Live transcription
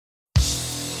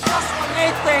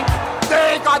They think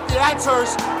they got the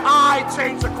answers. I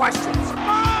change the questions.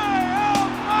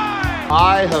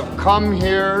 I have come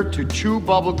here to chew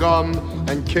bubblegum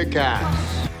and kick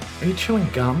ass. Are you chewing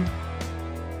gum?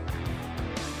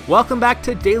 Welcome back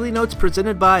to Daily Notes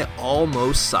presented by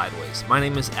Almost Sideways. My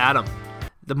name is Adam.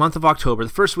 The month of October, the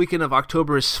first weekend of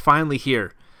October is finally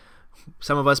here.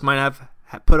 Some of us might have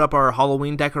put up our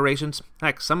Halloween decorations.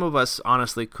 Heck, some of us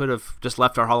honestly could have just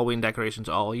left our Halloween decorations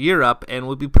all year up and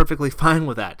would be perfectly fine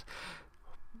with that.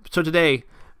 So today,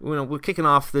 we're kicking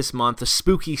off this month, the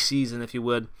spooky season, if you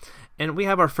would, and we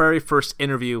have our very first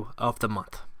interview of the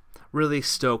month. Really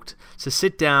stoked to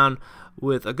sit down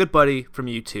with a good buddy from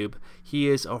YouTube. He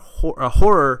is a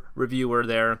horror reviewer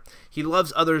there. He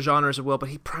loves other genres as well, but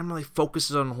he primarily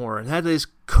focuses on horror, and that is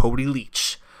Cody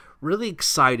Leach. Really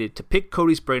excited to pick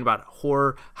Cody's brain about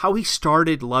horror, how he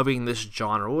started loving this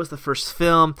genre, what was the first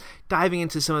film, diving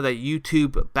into some of that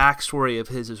YouTube backstory of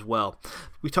his as well.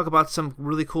 We talk about some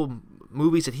really cool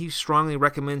movies that he strongly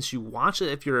recommends you watch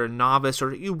it if you're a novice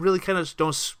or you really kind of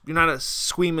you're not as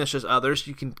squeamish as others.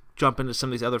 You can jump into some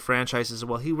of these other franchises as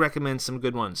well. He recommends some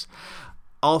good ones.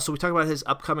 Also, we talk about his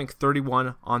upcoming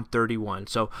 31 on 31.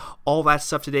 So all that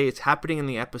stuff today is happening in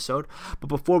the episode. But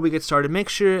before we get started, make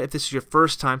sure if this is your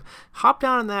first time, hop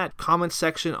down in that comment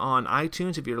section on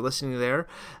iTunes if you're listening there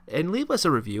and leave us a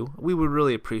review. We would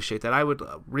really appreciate that. I would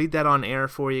read that on air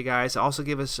for you guys. Also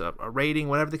give us a rating,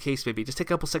 whatever the case may be. Just take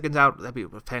a couple seconds out. That'd be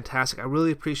fantastic. I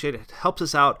really appreciate it. It helps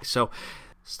us out. So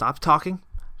stop talking.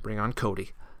 Bring on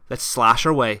Cody. Let's slash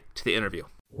our way to the interview.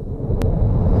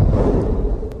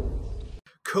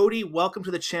 Cody, welcome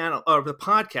to the channel, or the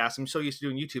podcast. I'm so used to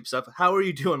doing YouTube stuff. How are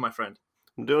you doing, my friend?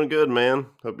 I'm doing good, man.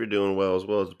 Hope you're doing well as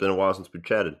well. It's been a while since we've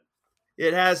chatted.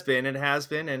 It has been, and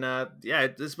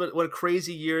what a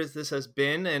crazy year this has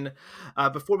been. And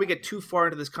before we get too far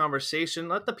into this conversation,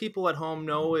 let the people at home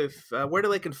know if where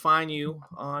they can find you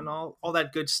on all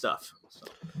that good stuff.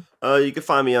 You can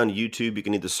find me on YouTube. You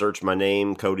can either search my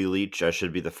name, Cody Leach. I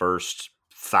should be the first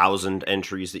 1,000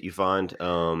 entries that you find.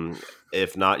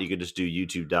 If not, you could just do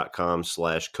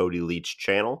youtube.com/Cody Leach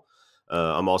channel.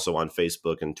 I'm also on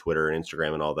Facebook and Twitter and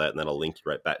Instagram and all that, and that'll link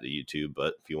you right back to YouTube.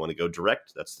 But if you want to go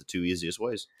direct, that's the two easiest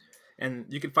ways. And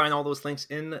you can find all those links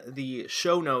in the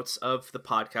show notes of the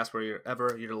podcast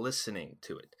wherever you're listening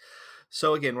to it.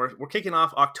 So again, we're kicking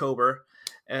off October,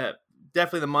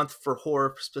 definitely the month for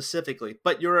horror specifically,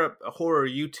 but you're a horror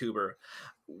YouTuber.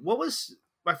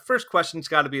 My first question's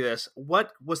got to be this.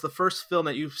 What was the first film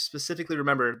that you specifically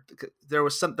remember? There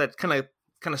was something that kind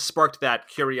of sparked that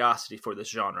curiosity for this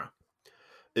genre.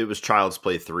 It was Child's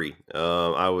Play 3.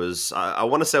 I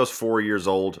want to say I was 4 years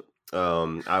old.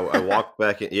 I walked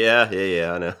back in. Yeah,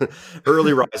 I know.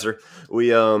 Early riser.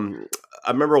 I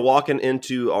remember walking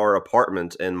into our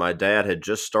apartment and my dad had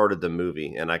just started the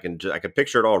movie, and I can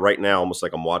picture it all right now, almost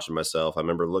like I'm watching myself. I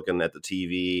remember looking at the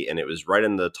TV, and it was right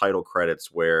in the title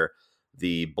credits where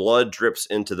the blood drips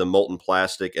into the molten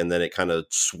plastic, and then it kind of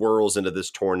swirls into this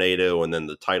tornado, and then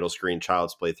the title screen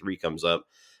Child's Play 3 comes up.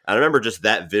 And I remember just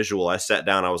that visual. I sat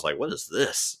down, I was like, what is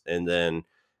this? And then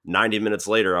 90 minutes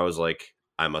later, I was like,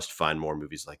 I must find more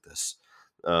movies like this.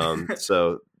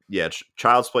 So yeah,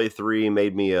 Child's Play 3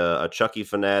 made me a Chucky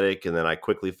fanatic, and then I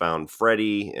quickly found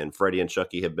Freddy, and Freddy and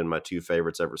Chucky have been my two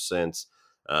favorites ever since.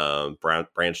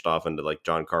 Branched off into like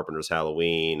John Carpenter's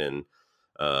Halloween, and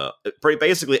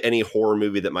basically any horror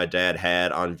movie that my dad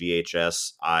had on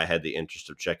VHS, I had the interest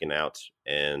of checking out,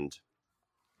 and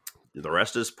the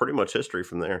rest is pretty much history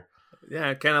from there. Yeah,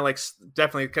 it kind of like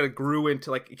definitely kind of grew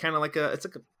into like kind of like it's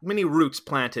like many roots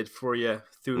planted for you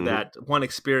through that one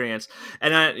experience.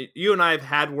 And you and I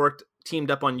have teamed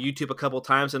up on YouTube a couple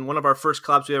times, and one of our first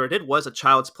collabs we ever did was a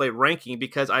Child's Play ranking,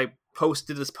 because I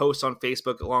posted this post on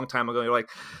Facebook a long time ago. You're like,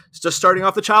 it's just starting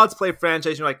off the Child's Play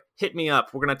franchise. You're like, hit me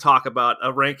up. We're going to talk about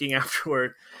a ranking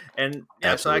afterward. And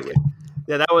yeah, absolutely.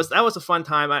 That was a fun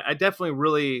time. I definitely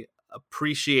really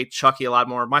appreciate Chucky a lot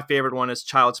more. My favorite one is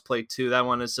Child's Play 2. That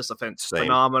one is just a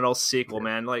phenomenal sequel,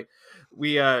 man. Like,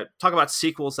 we talk about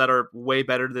sequels that are way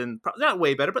better than, not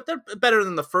way better, but they're better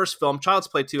than the first film. Child's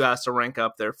Play 2 has to rank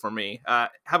up there for me. How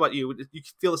about you? You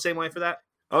feel the same way for that?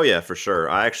 Oh yeah, for sure.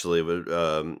 I actually would.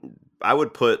 I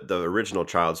would put the original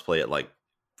Child's Play at like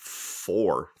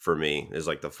 4 for me. Is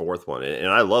like the fourth one, and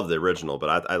I love the original.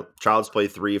 But I Child's Play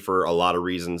 3 for a lot of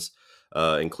reasons,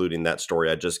 including that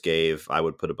story I just gave. I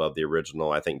would put above the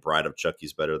original. I think Bride of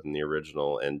Chucky's better than the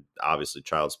original, and obviously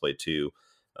Child's Play 2.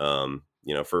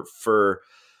 For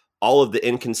all of the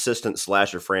inconsistent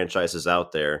slasher franchises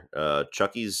out there,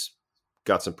 Chucky's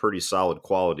got some pretty solid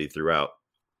quality throughout.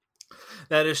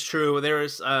 That is true. There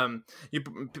is you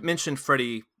mentioned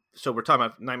Freddy so we're talking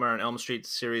about Nightmare on Elm Street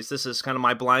series. This is kind of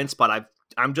my blind spot.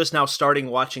 I'm just now starting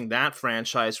watching that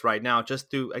franchise right now.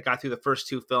 I got through the first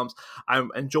 2 films.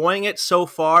 I'm enjoying it so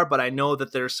far, but I know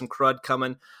that there's some crud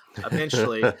coming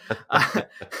eventually,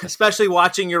 especially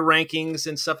watching your rankings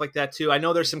and stuff like that too. I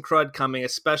know there's some crud coming,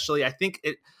 especially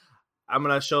I'm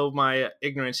going to show my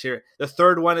ignorance here. The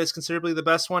third one is considerably the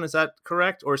best one. Is that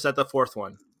correct? Or is that the fourth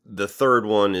one? The third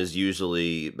one is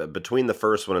usually between the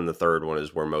first one and the third one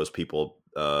is where most people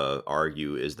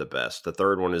argue is the best. The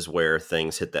third one is where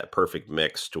things hit that perfect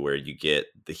mix to where you get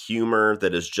the humor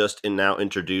that is just now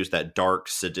introduced, that dark,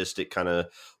 sadistic kind of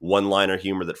one-liner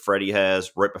humor that Freddy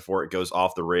has right before it goes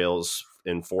off the rails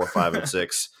in 4, 5, and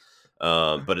 6.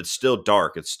 But it's still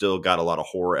dark. It's still got a lot of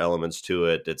horror elements to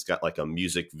it. It's got like a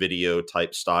music video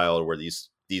type style where these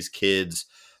kids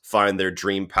find their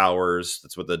dream powers.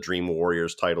 That's what the Dream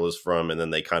Warriors title is from. And then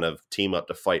they kind of team up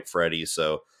to fight Freddy.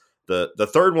 So the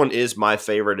third one is my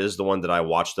favorite, is the one that I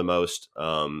watch the most.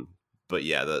 But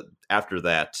yeah, after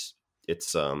that,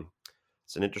 it's an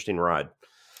interesting ride.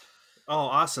 Oh,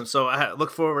 awesome. So I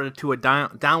look forward to a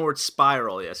downward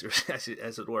spiral, as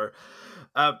it were.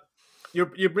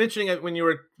 You're mentioning it when you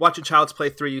were watching Child's Play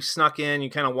 3, you snuck in, you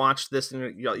kind of watched this,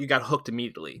 and you got hooked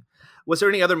immediately. Was there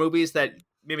any other movies that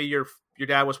maybe your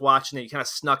dad was watching that you kind of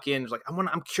snuck in? Like,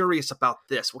 I'm curious about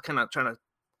this.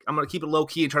 I'm going to keep it low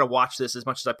key and try to watch this as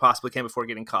much as I possibly can before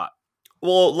getting caught.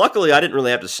 Well, luckily, I didn't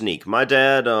really have to sneak. My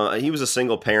dad, he was a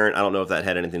single parent. I don't know if that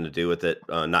had anything to do with it,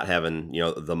 not having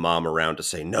the mom around to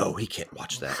say, no, he can't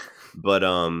watch that. But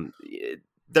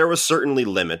there was certainly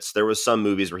limits. There was some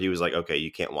movies where he was like, okay,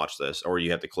 you can't watch this, or you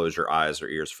have to close your eyes or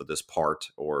ears for this part,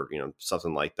 or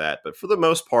something like that. But for the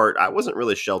most part, I wasn't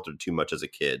really sheltered too much as a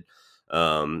kid.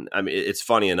 I mean, it's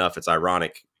funny enough. It's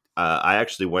ironic. I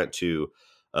actually went to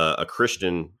a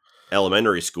Christian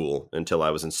elementary school until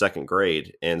I was in 2nd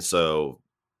grade. And so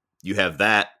you have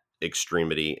that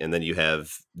extremity, and then you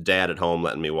have dad at home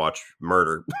letting me watch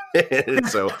murder.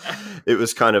 So it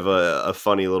was kind of a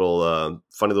funny little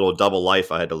double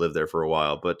life I had to live there for a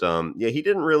while. But yeah, he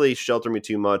didn't really shelter me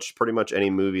too much. Pretty much any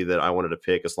movie that I wanted to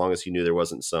pick, as long as he knew there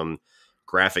wasn't some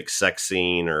graphic sex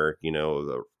scene or,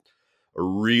 a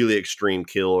really extreme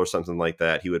kill or something like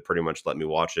that, he would pretty much let me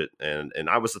watch it. And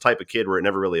I was the type of kid where it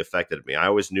never really affected me. I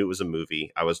always knew it was a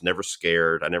movie. I was never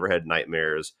scared. I never had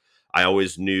nightmares. I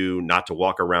always knew not to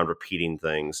walk around repeating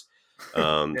things.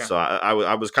 Yeah. So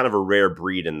I was kind of a rare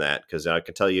breed in that, because I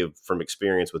can tell you from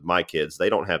experience with my kids, they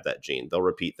don't have that gene. They'll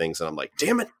repeat things, and I'm like,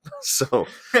 damn it. So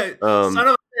son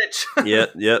of a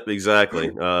bitch. Yep, exactly.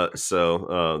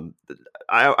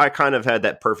 I kind of had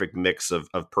that perfect mix of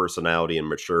personality and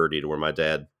maturity to where my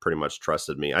dad pretty much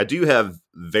trusted me. I do have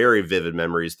very vivid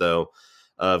memories, though,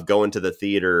 of going to the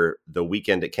theater the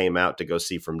weekend it came out to go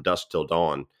see From Dusk Till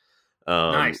Dawn.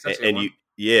 Nice.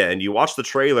 And you watch the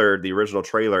trailer, the original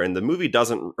trailer, and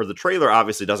the trailer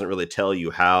obviously doesn't really tell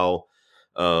you how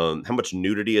much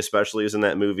nudity especially is in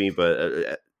that movie,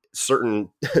 but certain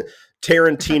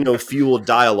Tarantino fueled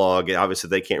dialogue, obviously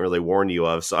they can't really warn you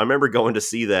of. So I remember going to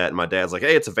see that, and my dad's like,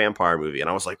 hey, it's a vampire movie. And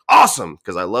I was like, awesome,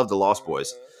 because I love the Lost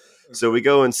Boys. So we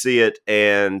go and see it,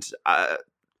 and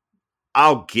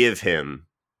I'll give him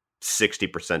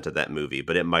 60% of that movie,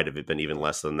 but it might have been even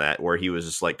less than that, where he was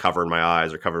just like covering my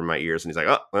eyes or covering my ears, and he's like,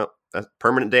 oh, well, that's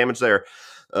permanent damage there.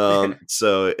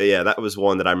 So yeah, that was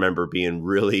one that I remember being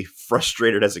really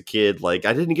frustrated as a kid. Like,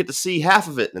 I didn't get to see half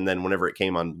of it. And then whenever it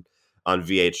came on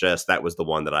VHS, that was the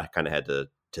one that I kind of had to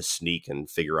sneak and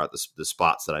figure out the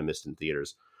spots that I missed in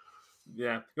theaters.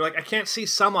 Yeah. You're like, I can't see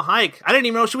Salma Hayek. I didn't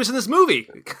even know she was in this movie.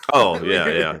 Oh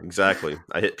yeah, exactly.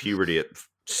 I hit puberty at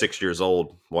 6 years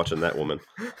old watching that woman.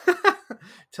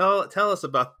 Tell us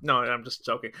about. No, I'm just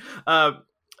joking.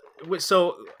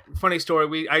 So funny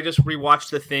story. I just rewatched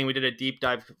The Thing. We did a deep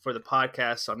dive for the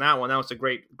podcast on that one. That was a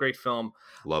great film.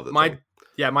 Love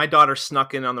it. My daughter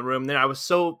snuck in on the room. Then I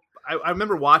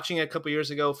remember watching it a couple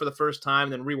years ago for the first time,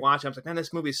 then rewatching. I was like, man,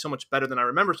 this movie is so much better than I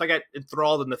remember. So I got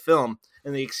enthralled in the film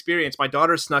and the experience. My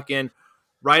daughter snuck in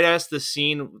right as the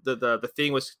scene, the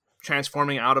thing was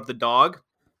transforming out of the dog.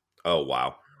 Oh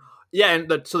wow. Yeah,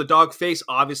 and so the dog face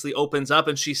obviously opens up,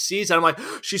 and she sees it. I'm like,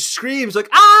 she screams like,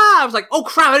 ah! I was like, oh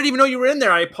crap! I didn't even know you were in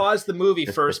there. I paused the movie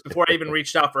first before I even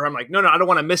reached out for her. I'm like, no, I don't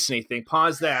want to miss anything.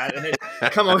 Pause that and then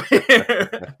come over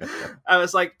here. I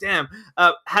was like, damn.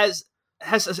 Has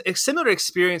a similar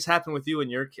experience happened with you and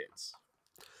your kids?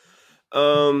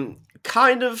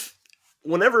 Kind of.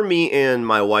 Whenever me and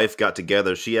my wife got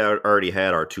together, she already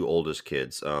had our 2 oldest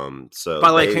kids. So by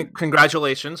the way,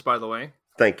 congratulations. By the way.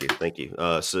 Thank you.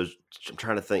 So I'm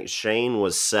trying to think. Shane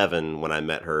was 7 when I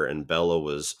met her, and Bella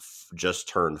was just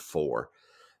turned 4.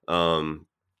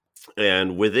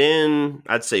 And within,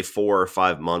 I'd say 4 or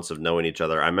 5 months of knowing each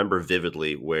other, I remember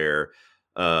vividly where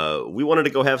we wanted to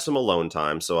go have some alone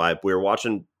time. So we were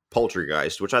watching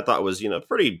Poltergeist, which I thought was,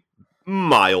 pretty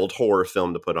mild horror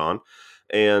film to put on.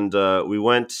 And we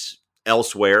went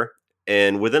elsewhere.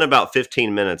 And within about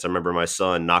 15 minutes, I remember my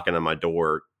son knocking on my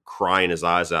door, crying his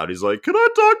eyes out. He's like, "Can I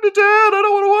talk to Dad? I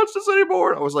don't want to watch this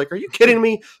anymore." I was like, "Are you kidding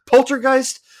me?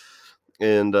 Poltergeist?"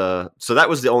 And so that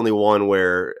was the only one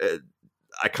where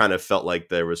I kind of felt like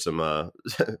there was some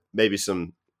maybe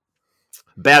some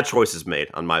bad choices made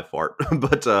on my part.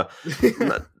 But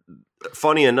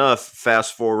funny enough,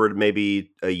 fast forward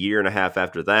maybe a year and a half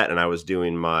after that, and I was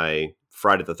doing my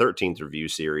Friday the 13th review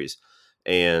series.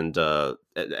 And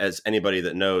as anybody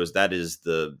that knows, that is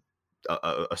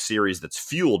a series that's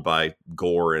fueled by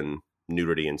gore and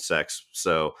nudity and sex.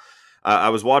 So I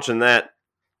was watching that,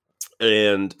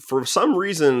 and for some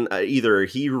reason, either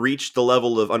he reached the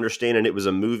level of understanding it was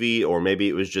a movie, or maybe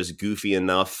it was just goofy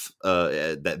enough,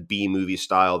 that B movie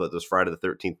style that those Friday the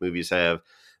 13th movies have,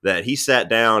 that he sat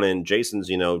down and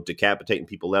Jason's, decapitating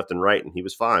people left and right, and he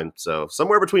was fine. So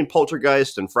somewhere between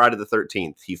Poltergeist and Friday the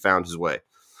 13th, he found his way.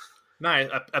 Nice.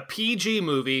 A PG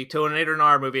movie to an 8 or an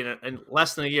R movie in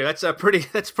less than a year. That's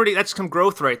some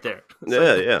growth right there.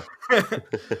 Yeah.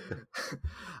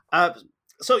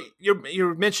 So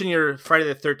you mentioned your Friday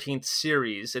the 13th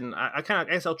series, and I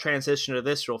guess I'll transition to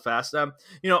this real fast.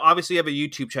 Obviously you have a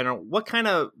YouTube channel. What kind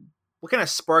of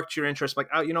sparked your interest? Like,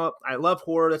 I love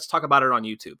horror. Let's talk about it on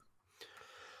YouTube.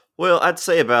 Well, I'd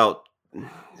say about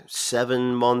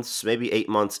 7 months, maybe 8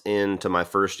 months into my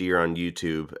first year on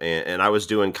YouTube, and I was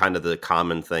doing kind of the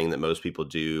common thing that most people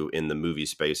do in the movie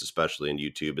space, especially in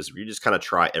YouTube, is you just kind of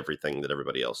try everything that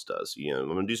everybody else does. I'm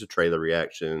going to do some trailer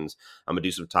reactions. I'm going to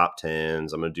do some top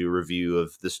 10s. I'm going to do a review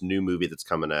of this new movie that's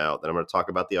coming out. Then I'm going to talk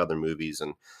about the other movies.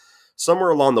 And somewhere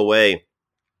along the way,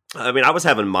 I mean, I was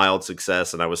having mild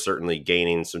success, and I was certainly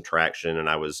gaining some traction, and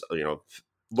I was,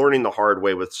 learning the hard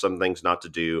way with some things not to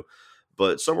do.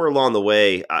 But somewhere along the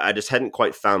way, I just hadn't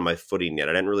quite found my footing yet.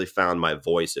 I hadn't really found my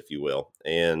voice, if you will.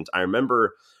 And I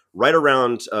remember right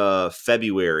around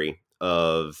February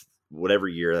of whatever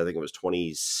year, I think it was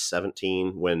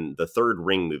 2017, when the third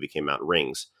Ring movie came out,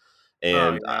 Rings.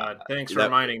 And God, thanks for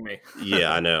reminding me.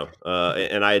 Yeah, I know.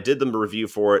 And I did the review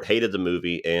for it, hated the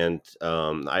movie, and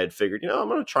I had figured, I'm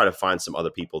going to try to find some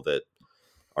other people that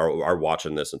are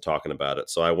watching this and talking about it.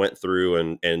 So I went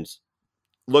through and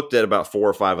looked at about 4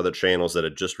 or 5 other channels that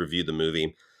had just reviewed the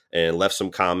movie and left some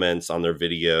comments on their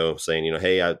video saying,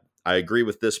 hey, I agree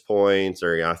with this point,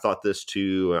 or I thought this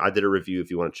too. I did a review if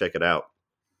you want to check it out.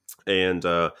 And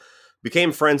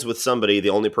became friends with somebody, the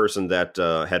only person that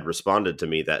had responded to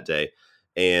me that day,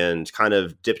 and kind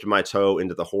of dipped my toe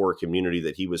into the horror community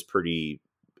that he was pretty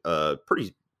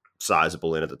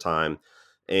sizable in at the time.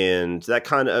 And that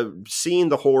kind of seeing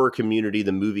the horror community,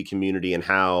 the movie community, and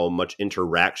how much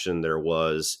interaction there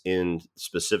was in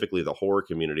specifically the horror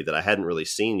community that I hadn't really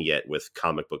seen yet with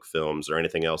comic book films or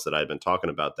anything else that I'd been talking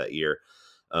about that year.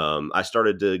 I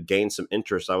started to gain some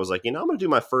interest. I was like, I'm going to do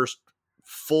my first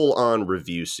full-on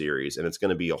review series, and it's going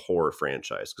to be a horror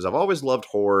franchise, because I've always loved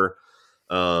horror.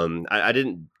 I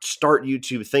didn't start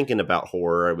YouTube thinking about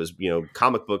horror. I was,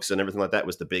 comic books and everything like that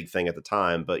was the big thing at the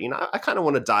time. But, I kind of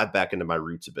want to dive back into my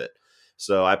roots a bit.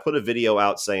 So I put a video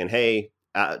out saying, hey,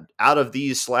 out of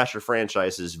these slasher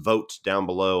franchises, vote down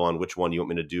below on which one you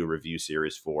want me to do a review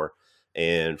series for.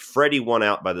 And Freddy won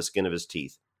out by the skin of his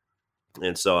teeth.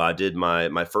 And so I did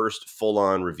my first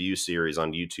full-on review series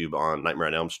on YouTube on Nightmare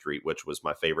on Elm Street, which was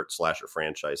my favorite slasher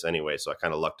franchise anyway. So I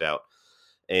kind of lucked out.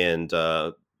 And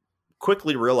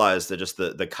quickly realized that just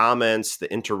the comments,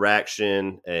 the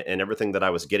interaction, and everything that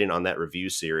I was getting on that review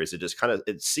series,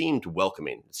 it seemed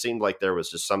welcoming. It seemed like there was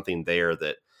just something there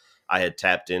that I had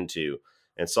tapped into.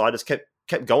 And so I just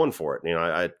kept going for it.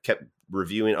 I kept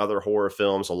reviewing other horror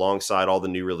films alongside all the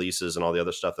new releases and all the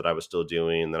other stuff that I was still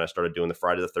doing. And then I started doing the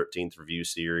Friday the 13th review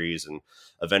series, and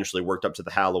eventually worked up to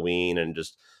the Halloween. And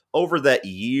just over that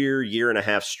year and a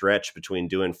half stretch between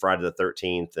doing Friday the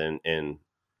 13th and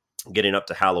getting up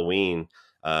to Halloween,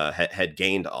 had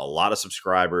gained a lot of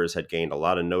subscribers, had gained a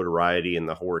lot of notoriety in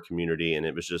the horror community. And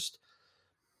it just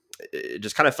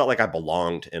kind of felt like I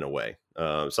belonged in a way.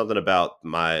 Something about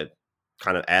my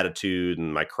kind of attitude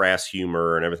and my crass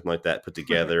humor and everything like that put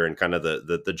together, and kind of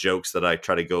the jokes that I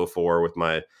try to go for with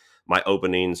my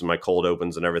openings and my cold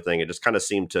opens and everything. It just kind of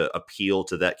seemed to appeal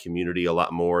to that community a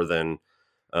lot more than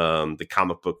the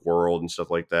comic book world and stuff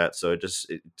like that. So it just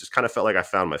kind of felt like I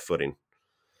found my footing.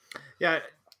 Yeah,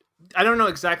 I don't know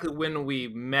exactly when we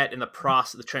met in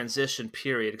the transition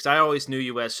period, because I always knew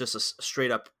you as just a straight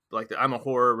up like I'm a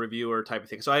horror reviewer type of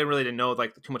thing. So I really didn't know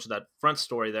like too much of that front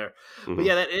story there. Mhm. But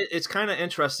yeah, it's kind of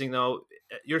interesting though.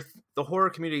 The horror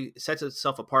community sets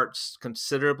itself apart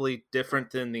considerably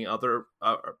different than the other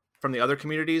from the other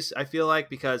communities. I feel like,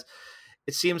 because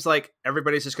it seems like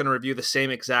everybody's just going to review the same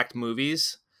exact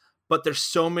movies, but there's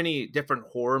so many different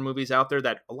horror movies out there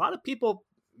that a lot of people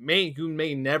may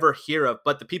never hear of,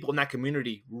 but the people in that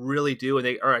community really do, and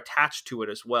they are attached to it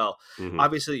as well. Mhm.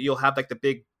 Obviously, you'll have like the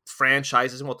big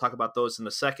franchises, and we'll talk about those in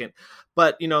a second.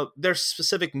 But there's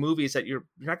specific movies that you're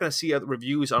not going to see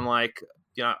reviews on, like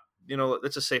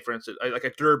let's just say, for instance, like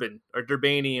a Durbin or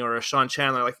Durbani or a Sean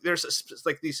Chandler. Like there's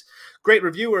like these great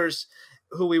reviewers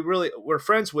who we're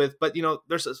friends with, but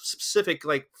there's a specific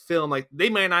like film like they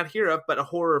might not hear of, but a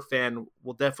horror fan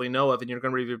will definitely know of, and you're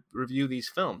going to review these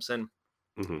films. And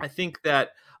I think that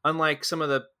unlike some of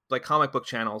the like comic book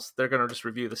channels, they're going to just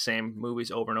review the same movies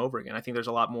over and over again. I think there's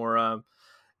a lot more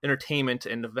entertainment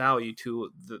and value to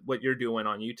what you're doing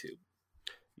on YouTube.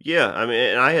 Yeah, I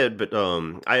mean,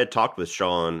 I had talked with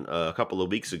Sean a couple of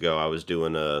weeks ago. I was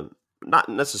doing not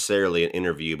necessarily an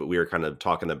interview, but we were kind of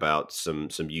talking about some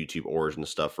YouTube origin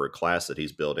stuff for a class that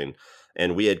he's building,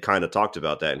 and we had kind of talked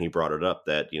about that, and he brought it up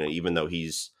that even though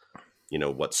he's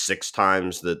 6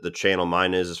 times the channel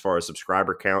mine is as far as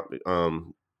subscriber count,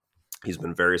 he's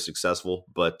been very successful,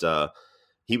 but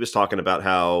he was talking about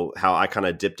how I kind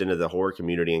of dipped into the horror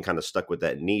community and kind of stuck with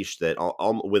that niche that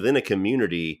within a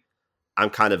community, I'm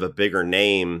kind of a bigger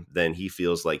name than he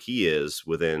feels like he is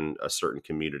within a certain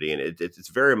community. And it's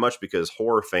very much because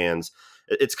horror fans,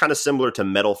 it's kind of similar to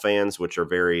metal fans, which are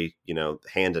very,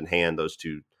 hand in hand, those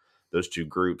two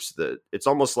groups, that it's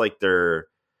almost like there's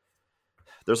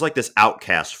like this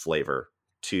outcast flavor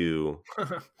to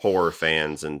horror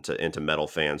fans and to metal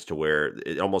fans, to where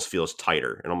it almost feels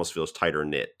tighter. It almost feels tighter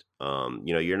knit.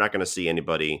 You're not going to see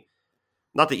anybody,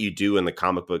 not that you do in the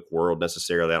comic book world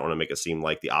necessarily. I don't want to make it seem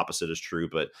like the opposite is true,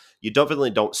 but you definitely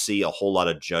don't see a whole lot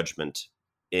of judgment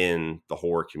in the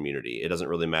horror community. It doesn't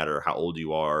really matter how old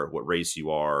you are, what race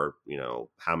you are,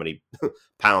 how many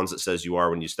pounds it says you are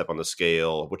when you step on the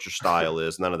scale, what your style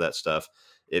is, none of that stuff.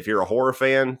 If you're a horror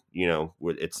fan,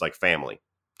 it's like family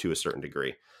to a certain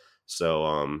degree.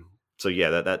 So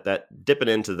yeah, that dipping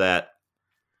into that,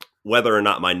 whether or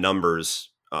not my numbers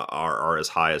are as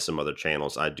high as some other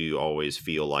channels, I do always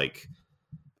feel like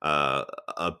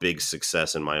a big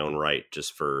success in my own right,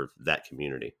 just for that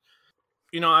community.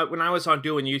 When I was on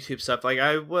doing YouTube stuff, like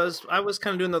I was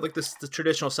kind of doing the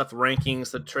traditional stuff,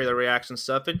 rankings, the trailer reaction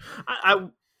stuff, and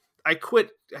I quit.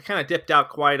 I kind of dipped out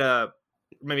quite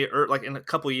maybe like in a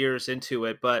couple years into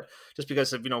it, but just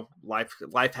because of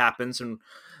life happens,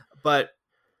 but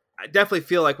I definitely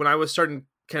feel like when I was starting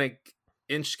kind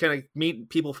of meet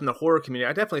people from the horror community,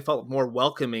 I definitely felt more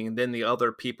welcoming than the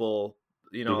other people,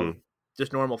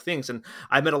 just normal things. And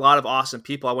I met a lot of awesome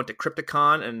people. I went to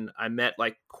Crypticon and I met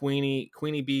like Queenie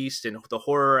Beast and the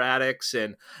Horror Addicts,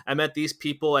 and I met these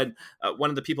people. And one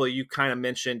of the people you kind of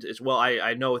mentioned as well,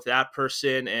 I know that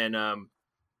person, and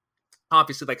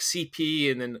obviously like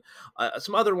CP, and then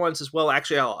some other ones as well.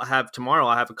 Actually, tomorrow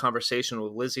I'll have a conversation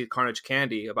with Lizzie Carnage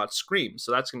Candy about Scream,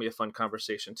 so that's gonna be a fun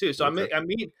conversation too. So okay.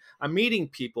 I'm meeting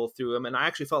people through them, and I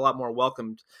actually felt a lot more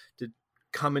welcomed to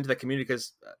come into the community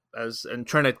because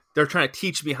they're trying to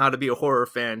teach me how to be a horror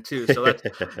fan too. So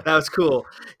that was cool,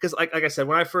 because like I said,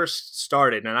 when I first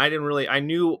started, and I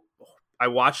knew I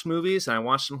watched movies and I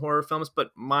watched some horror films, but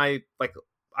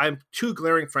I'm 2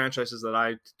 glaring franchises that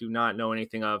I do not know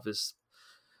anything of is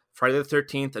Friday the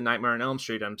 13th and Nightmare on Elm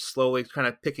Street. I'm slowly kind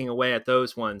of picking away at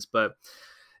those ones, but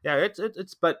yeah, it's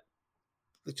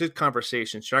good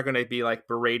conversations. You're not going to be like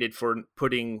berated for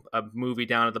putting a movie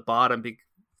down at the bottom,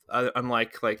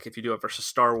 unlike like if you do it versus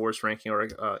Star Wars ranking or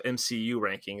MCU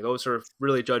ranking. Those are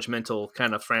really judgmental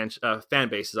kind of fan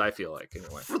bases, I feel like,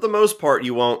 anyway. For the most part,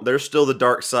 you won't. There's still the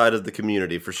dark side of the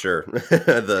community for sure.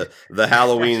 the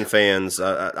Halloween fans.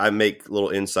 I make little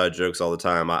inside jokes all the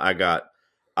time.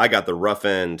 I got the rough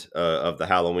end of the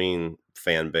Halloween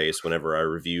fan base whenever I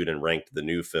reviewed and ranked the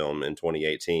new film in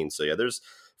 2018. So yeah,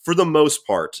 for the most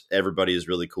part, everybody is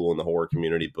really cool in the horror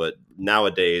community. But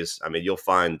nowadays, I mean, you'll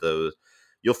find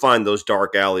those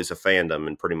dark alleys of fandom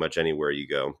in pretty much anywhere you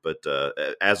go. But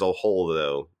as a whole,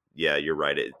 though, yeah, you're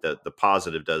right. The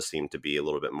positive does seem to be a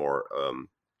little bit more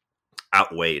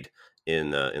outweighed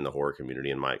in the horror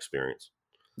community, in my experience.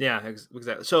 Yeah,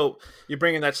 exactly. So you're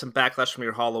bringing that some backlash from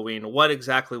your Halloween. What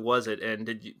exactly was it, and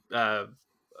did you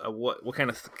what kind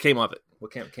of came of it?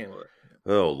 What came of it?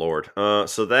 Oh Lord!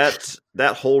 So that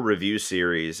whole review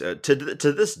series, to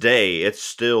this day, it's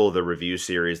still the review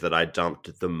series that I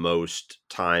dumped the most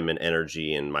time and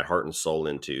energy and my heart and soul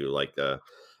into. Like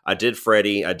I did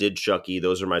Freddy, I did Chucky.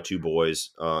 Those are my two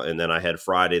boys. And then I had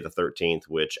Friday the 13th,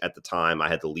 which at the time I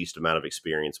had the least amount of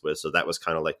experience with. So that was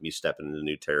kind of like me stepping into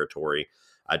new territory.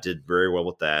 I did very well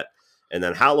with that. And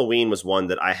then Halloween was one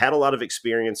that I had a lot of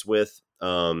experience with.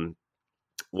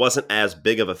 Wasn't as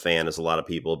big of a fan as a lot of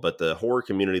people, but the horror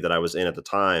community that I was in at the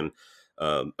time,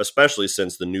 especially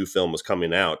since the new film was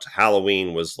coming out,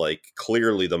 Halloween was like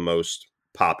clearly the most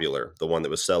popular, the one that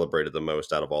was celebrated the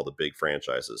most out of all the big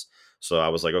franchises. So I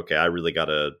was like, okay, I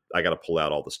gotta pull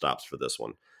out all the stops for this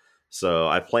one. So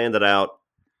I planned it out.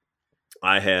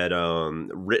 I had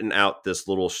written out this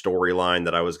little storyline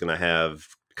that I was going to have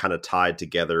kind of tied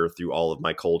together through all of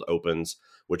my cold opens,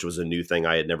 which was a new thing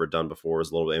I had never done before. It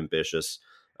was a little ambitious.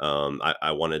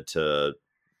 I wanted to,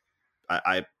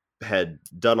 I had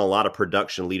done a lot of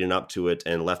production leading up to it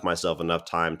and left myself enough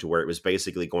time to where it was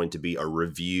basically going to be a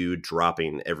review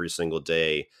dropping every single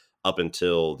day up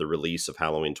until the release of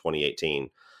Halloween 2018.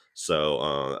 So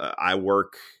I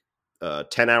work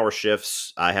 10-hour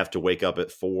shifts. I have to wake up at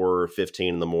 4:15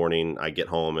 in the morning. I get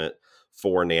home at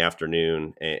 4 in the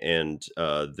afternoon. And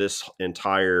this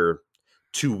entire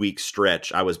 2-week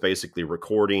stretch, I was basically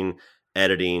recording,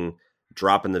 editing,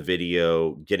 dropping the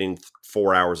video, getting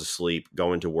 4 hours of sleep,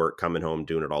 going to work, coming home,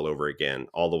 doing it all over again,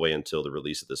 all the way until the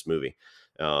release of this movie.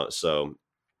 So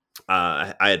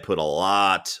I had put a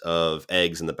lot of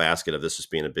eggs in the basket of this just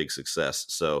being a big success.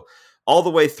 So all the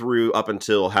way through up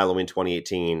until Halloween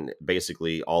 2018,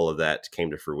 basically all of that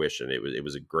came to fruition. It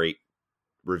was a great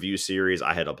review series.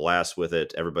 I had a blast with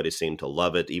it. Everybody seemed to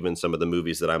love it. Even some of the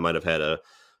movies that I might have had a,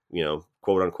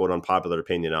 quote unquote unpopular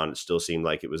opinion on, it still seemed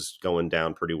like it was going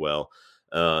down pretty well.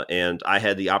 And I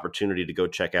had the opportunity to go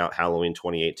check out Halloween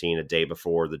 2018 a day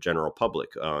before the general public.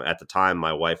 At the time,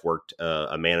 my wife worked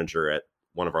a manager at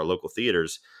one of our local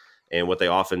theaters. And what they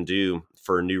often do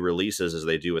for new releases is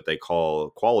they do what they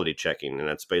call quality checking. And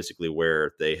that's basically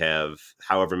where they have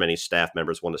however many staff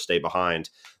members want to stay behind.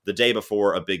 The day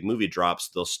before a big movie drops,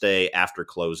 they'll stay after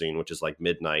closing, which is like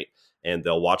midnight, and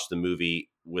they'll watch the movie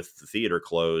with the theater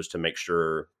closed to make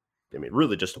sure,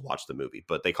 really just to watch the movie,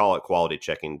 but they call it quality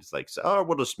checking. It's like,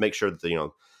 we'll just make sure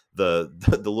that,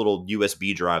 the little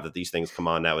USB drive that these things come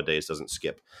on nowadays doesn't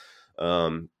skip.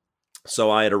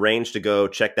 So I had arranged to go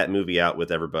check that movie out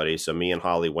with everybody. So me and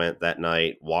Holly went that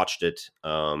night, watched it.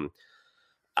 I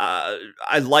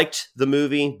liked the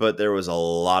movie, but there was a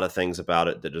lot of things about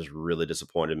it that just really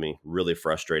disappointed me, really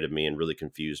frustrated me, and really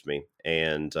confused me.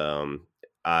 And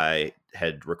I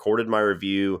had recorded my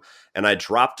review, and I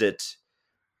dropped it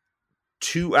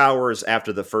 2 hours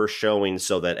after the first showing,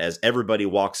 so that as everybody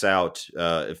walks out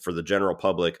for the general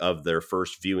public of their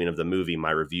first viewing of the movie,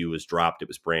 my review was dropped. It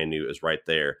was brand new. It was right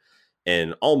there.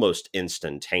 And almost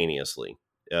instantaneously,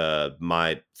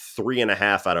 my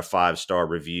 3.5 out of 5 star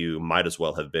review might as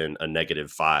well have been a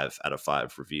 -5 out of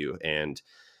 5 review. And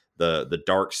the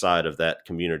dark side of that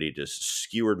community just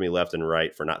skewered me left and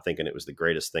right for not thinking it was the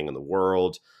greatest thing in the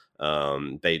world.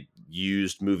 They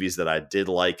used movies that I did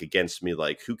like against me.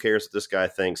 Like, who cares what this guy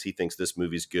thinks? He thinks this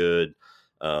movie's good.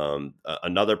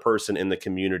 Another person in the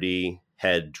community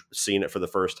had seen it for the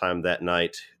first time that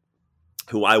night,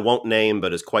 who I won't name,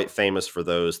 but is quite famous for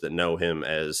those that know him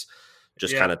as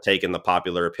just kind of taking the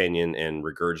popular opinion and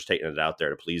regurgitating it out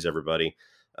there to please everybody.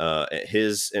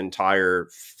 His entire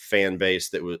fan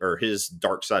base his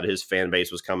dark side of his fan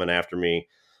base was coming after me.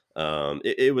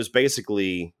 It was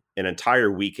basically an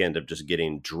entire weekend of just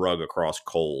getting drug across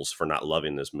coals for not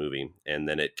loving this movie. And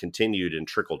then it continued and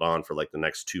trickled on for like the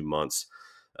next 2 months.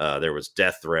 There was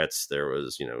death threats. There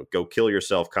was, go kill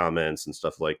yourself comments and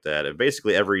stuff like that. And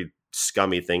basically every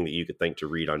scummy thing that you could think to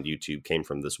read on YouTube came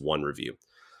from this one review.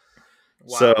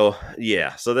 Wow. So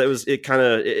yeah, so that was, it kind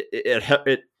of,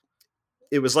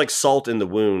 it was like salt in the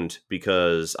wound,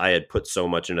 because I had put so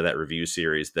much into that review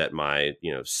series that my,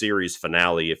 series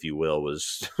finale, if you will,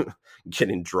 was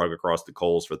getting drug across the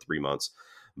coals for 3 months.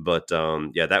 But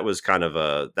yeah, that was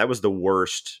that was the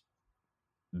worst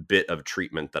bit of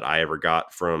treatment that I ever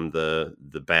got from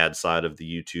the bad side of the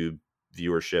YouTube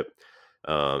viewership.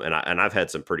 And I've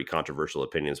had some pretty controversial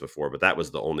opinions before, but that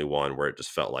was the only one where it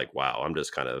just felt like, wow,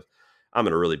 I'm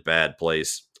in a really bad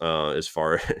place as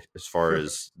far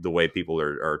as the way people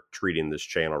are treating this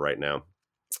channel right now.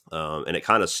 And it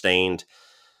kind of stained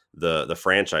the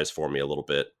franchise for me a little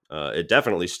bit. It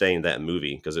definitely stained that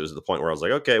movie, because it was the point where I was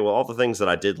like, okay, well, all the things that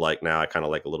I did like now, I kind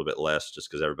of like a little bit less, just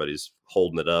because everybody's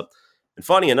holding it up. And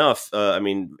funny enough,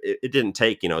 it didn't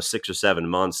take, 6 or 7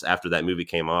 months after that movie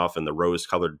came off and the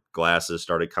rose-colored glasses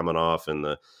started coming off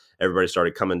and everybody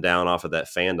started coming down off of that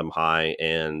fandom high,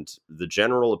 and the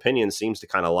general opinion seems to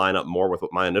kind of line up more with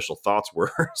what my initial thoughts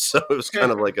were. So it was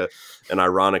kind of like an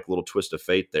ironic little twist of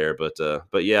fate there. But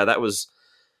yeah, that was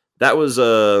bad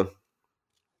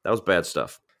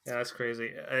stuff. Yeah, that's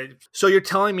crazy. So you're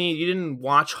telling me you didn't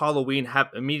watch Halloween, have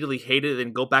immediately hated it,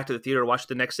 and go back to the theater, watch it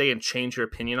the next day, and change your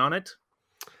opinion on it?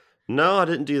 No, I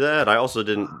didn't do that. I also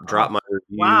didn't drop my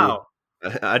review. Wow.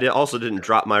 Also didn't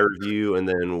drop my review and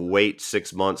then wait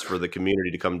 6 months for the community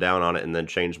to come down on it and then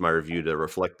change my review to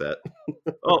reflect that.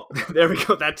 Oh, there we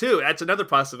go. That too. That's another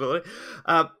possibility.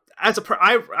 I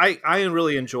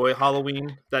really enjoy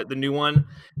Halloween, the new one.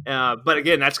 But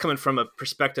again, that's coming from a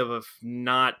perspective of I'm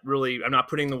not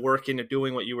putting the work into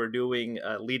doing what you were doing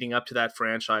leading up to that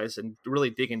franchise and really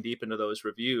digging deep into those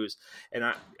reviews. And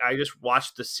I just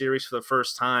watched the series for the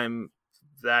first time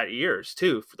that years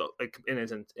too, in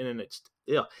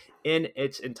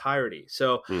its entirety.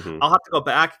 So I'll have to go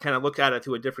back, kind of look at it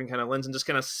through a different kind of lens and just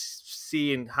kind of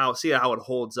see how it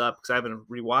holds up, because I haven't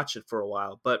rewatched it for a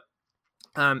while. But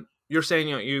you're saying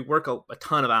you work a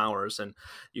ton of hours, and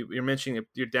you're mentioning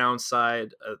your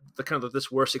downside,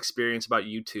 this worst experience about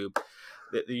YouTube,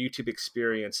 the YouTube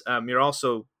experience. You're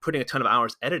also putting a ton of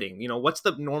hours editing. What's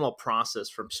the normal process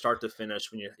from start to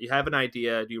finish when you have an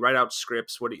idea? Do you write out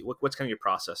scripts? What's kind of your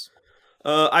process?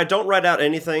 I don't write out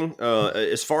anything.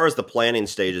 As far as the planning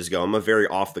stages go, I'm a very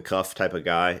off the cuff type of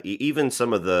guy. Even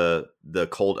some of the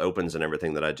cold opens and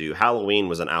everything that I do. Halloween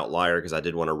was an outlier because I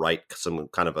did want to write some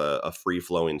kind of a free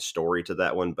flowing story to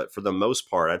that one. But for the most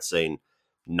part, I'd say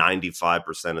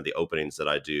 95% of the openings that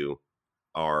I do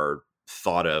are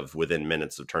thought of within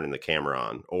minutes of turning the camera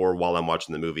on, or while I'm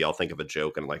watching the movie, I'll think of a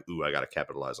joke and I'm like, ooh, I got to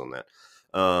capitalize on that.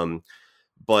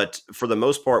 But for the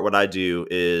most part, what I do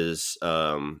is,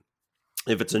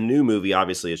 if it's a new movie,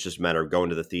 obviously it's just a matter of going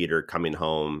to the theater, coming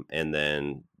home, and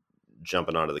then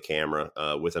jumping onto the camera.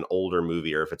 With an older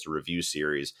movie, or if it's a review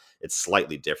series, it's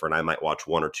slightly different. I might watch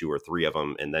 1 or 2 or 3 of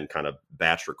them and then kind of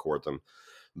batch record them.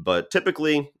 But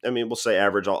typically, we'll say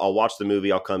average, I'll watch the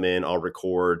movie, I'll come in, I'll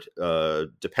record,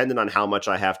 depending on how much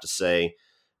I have to say.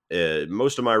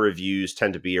 Most of my reviews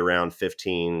tend to be around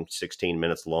 15, 16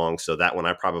 minutes long. So that one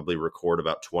I probably record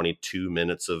about 22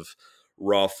 minutes of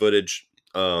raw footage,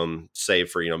 save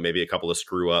for, maybe a couple of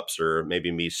screw ups, or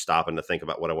maybe me stopping to think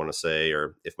about what I want to say,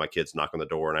 or if my kids knock on the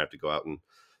door and I have to go out and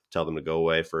tell them to go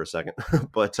away for a second.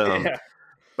 But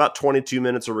about 22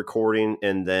 minutes of recording,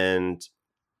 and then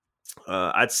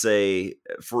I'd say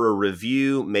for a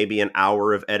review, maybe an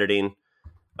hour of editing,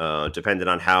 depending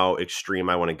on how extreme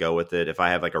I want to go with it. If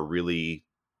I have like a really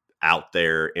out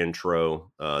there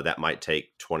intro, that might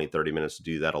take 20-30 minutes to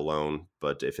do that alone.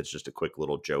 But if it's just a quick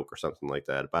little joke or something like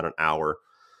that, about an hour.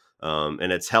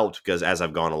 And it's helped because as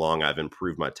I've gone along, I've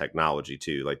improved my technology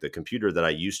too. Like the computer that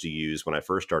I used to use when I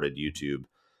first started YouTube,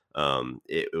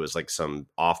 it was like some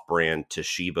off-brand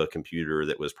Toshiba computer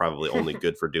that was probably only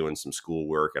good for doing some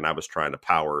schoolwork, and I was trying to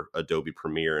power Adobe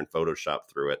Premiere and Photoshop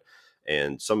through it,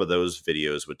 and some of those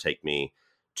videos would take me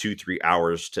 2-3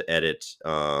 hours to edit.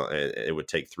 It would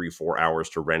take 3-4 hours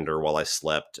to render while I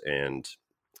slept, and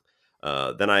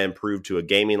then I improved to a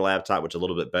gaming laptop, which is a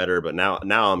little bit better, but now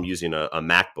I'm using a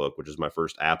MacBook, which is my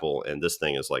first Apple, and this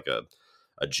thing is like a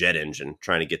jet engine,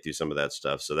 trying to get through some of that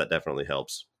stuff, so that definitely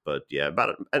helps. But yeah,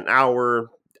 about an hour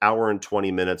and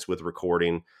 20 minutes with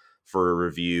recording for a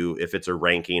review. If it's a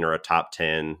ranking or a top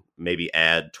 10, maybe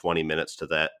add 20 minutes to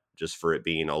that, just for it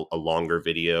being a longer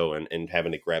video and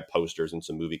having to grab posters and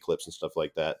some movie clips and stuff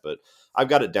like that. But I've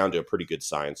got it down to a pretty good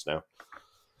science now.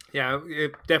 Yeah,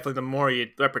 definitely. The more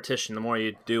repetition, the more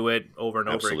you do it over and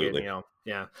Absolutely. over again.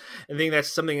 Yeah, I think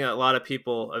that's something that a lot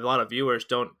of viewers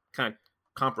don't kind of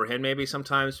comprehend maybe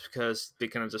sometimes, because they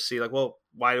kind of just see like, well,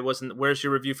 where's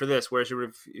your review for this? Where's your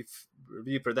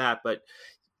review for that? But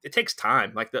it takes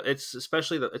time. Like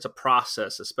it's a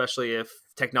process, especially if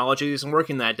technology isn't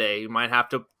working that day. You might have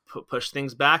to push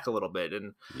things back a little bit,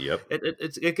 and Yep.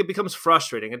 it becomes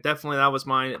frustrating. And definitely that was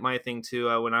my thing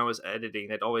too. When I was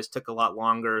editing, it always took a lot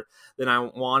longer than I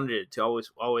wanted it to. Always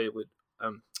would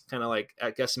kind of like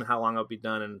guessing how long I'll be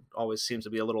done, and always seems to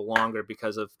be a little longer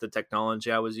because of the technology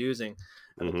I was using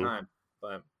at the time.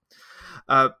 But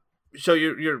so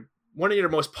you're one of your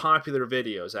most popular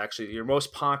videos, actually, your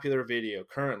most popular video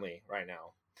currently right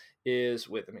now is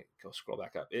with, let me go scroll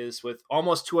back up, is with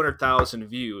almost 200,000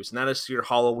 views, and that is your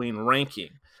Halloween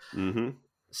ranking. Mm-hmm.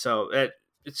 So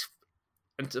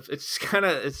it's kind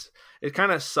of it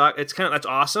kind of sucks. It's kind of that's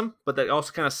awesome, but that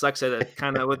also kind of sucks that it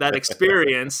kind of with that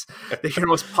experience that your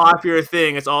most popular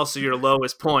thing is also your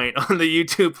lowest point on the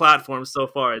YouTube platform so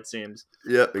far. It seems.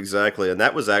 Yep, exactly. And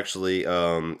that was actually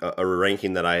a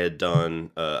ranking that I had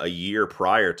done a year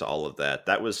prior to all of that.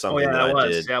 That was something that I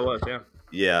did. Yeah, it was. Yeah.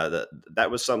 Yeah, that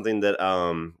was something that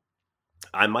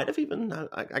I might have even,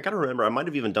 I got to remember, I might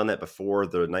have even done that before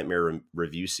the Nightmare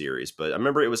Review series, but I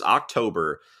remember it was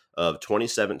October of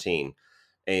 2017,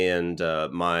 and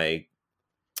my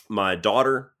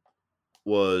daughter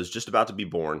was just about to be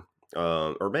born,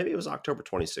 or maybe it was October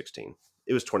 2016.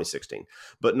 It was 2016,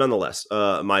 but nonetheless,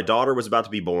 my daughter was about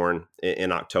to be born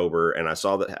in October, and I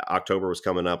saw that October was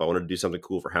coming up. I wanted to do something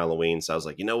cool for Halloween, so I was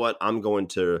like, you know what? I'm going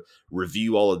to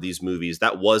review all of these movies.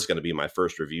 That was going to be my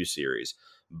first review series,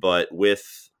 but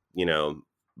with, you know,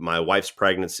 my wife's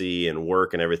pregnancy and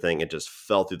work and everything, it just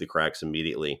fell through the cracks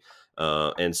immediately.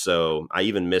 And so I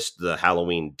even missed the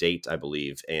Halloween date, I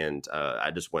believe, and I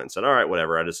just went and said, all right,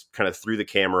 whatever. I just kind of threw the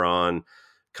camera on,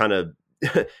 kind of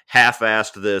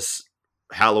half-assed this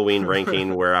Halloween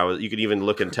ranking where you could even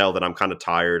look and tell that I'm kind of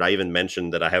tired. I even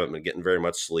mentioned that I haven't been getting very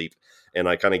much sleep, and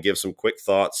I kind of give some quick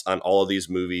thoughts on all of these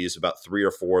movies. About 3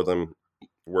 or 4 of them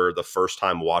were the first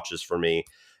time watches for me,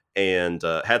 and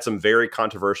had some very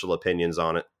controversial opinions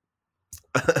on it.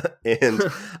 And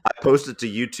I posted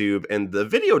to YouTube, and the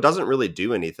video doesn't really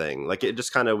do anything. Like, it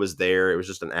just kind of was there. It was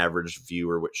just an average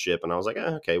viewer would ship, and I was like,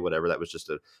 okay, whatever. That was just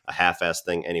a half-assed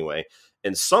thing anyway.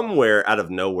 And somewhere out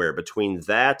of nowhere, between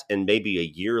that and maybe a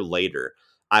year later,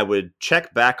 I would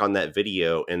check back on that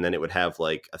video, and then it would have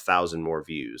like 1,000 more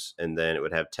views, and then it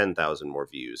would have 10,000 more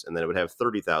views, and then it would have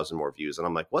 30,000 more views. And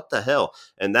I'm like, what the hell?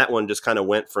 And that one just kind of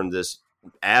went from this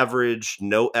average,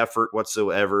 no effort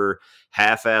whatsoever,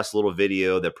 half-assed little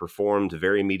video that performed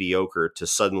very mediocre to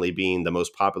suddenly being the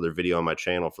most popular video on my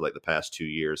channel for like the past 2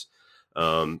 years.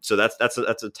 So that's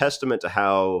a testament to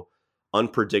how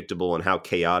unpredictable and how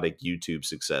chaotic YouTube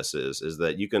success is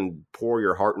that you can pour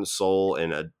your heart and soul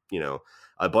and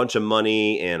a bunch of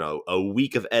money and a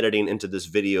week of editing into this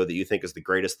video that you think is the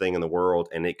greatest thing in the world,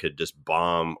 and it could just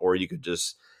bomb, or you could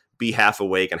just be half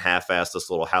awake and half-ass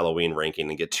this little Halloween ranking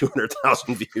and get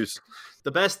 200,000 views. The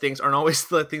best things aren't always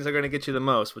the things that are going to get you the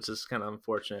most, which is kind of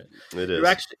unfortunate. It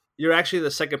is. You're actually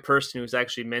the second person who's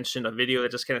actually mentioned a video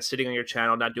that's just kind of sitting on your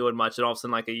channel, not doing much, and all of a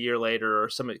sudden, like a year later or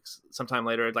sometime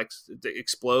later, it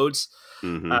explodes.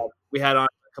 Mm-hmm. We had on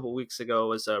a couple of weeks ago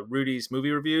was Rudy's Movie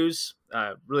Reviews.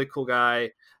 Really cool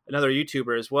guy, another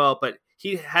YouTuber as well, but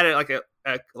he had like a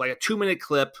 2-minute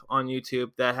clip on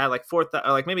YouTube that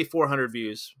had maybe 400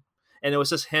 views. And it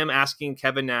was just him asking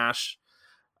Kevin Nash,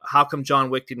 how come John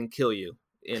Wick didn't kill you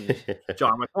in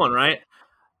John Wick 1, right?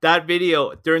 That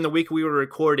video, during the week we were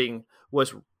recording,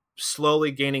 was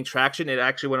slowly gaining traction. It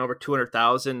actually went over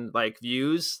 200,000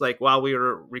 views while we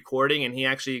were recording, and he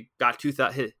actually got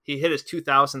 2,000. He hit his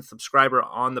 2,000th subscriber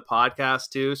on the podcast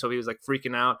too, so he was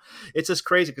freaking out. It's just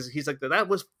crazy because he's that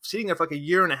was sitting there for a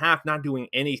year and a half not doing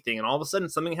anything, and all of a sudden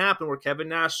something happened where Kevin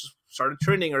Nash started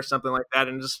trending or something like that,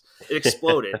 and just it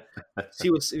exploded. he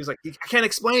was like, I can't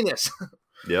explain this.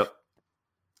 Yep.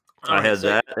 I had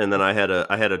that, and then I had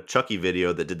a Chucky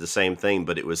video that did the same thing,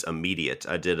 but it was immediate.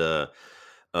 I did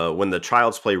when the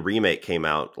Child's Play remake came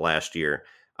out last year,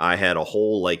 I had a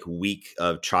whole week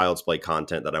of Child's Play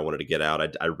content that I wanted to get out.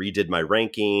 I redid my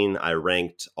ranking. I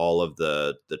ranked all of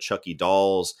the Chucky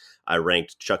dolls. I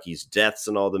ranked Chucky's deaths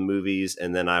in all the movies.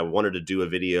 And then I wanted to do a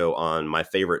video on my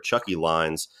favorite Chucky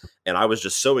lines. And I was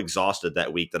just so exhausted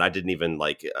that week that I didn't even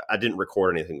I didn't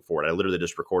record anything for it. I literally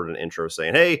just recorded an intro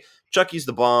saying, hey, Chucky's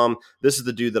the bomb. This is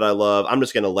the dude that I love. I'm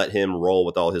just going to let him roll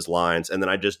with all his lines. And then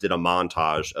I just did a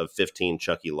montage of 15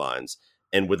 Chucky lines.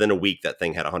 And within a week, that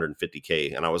thing had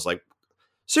 150K. And I was like,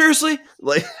 seriously?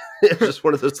 It's just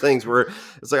one of those things where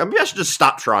it's maybe I should just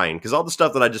stop trying, because all the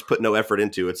stuff that I just put no effort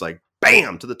into, it's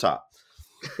bam, to the top.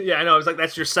 Yeah, I know. It's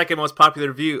that's your second most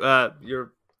popular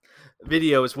your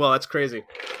video as well. That's crazy.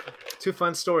 2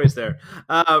 fun stories there.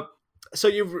 So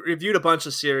you've reviewed a bunch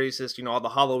of series, all the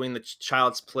Halloween, the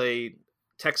Child's Play,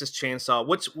 Texas Chainsaw.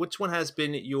 Which one has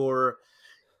been your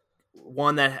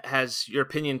one that has your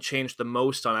opinion changed the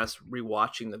most on us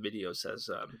rewatching the videos?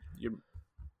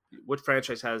 What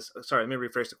franchise has, sorry, let me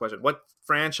rephrase the question. What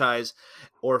franchise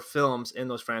or films in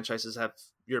those franchises have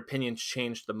your opinion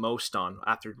changed the most on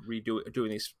after doing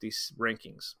these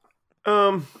rankings?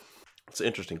 It's an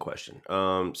interesting question.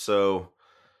 So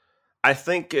I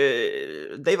think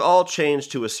they've all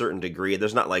changed to a certain degree.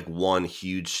 There's not one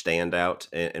huge standout,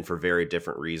 and for very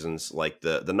different reasons.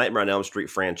 The Nightmare on Elm Street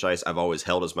franchise, I've always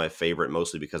held as my favorite,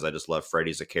 mostly because I just love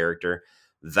Freddy as a character.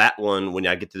 that one, when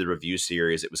I get to the review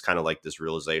series, it was kind of like this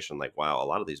realization, like, wow, a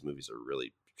lot of these movies are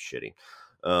really shitty.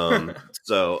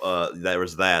 So there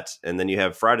was that. And then you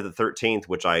have Friday the 13th,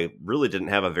 which I really didn't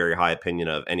have a very high opinion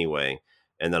of anyway.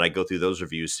 And then I go through those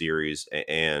review series,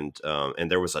 and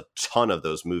there was a ton of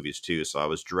those movies too. So I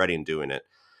was dreading doing it.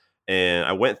 And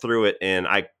I went through it, and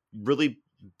I really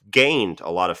gained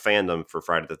a lot of fandom for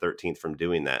Friday the 13th from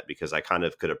doing that, because I kind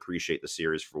of could appreciate the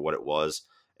series for what it was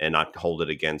and not hold it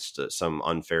against some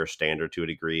unfair standard to a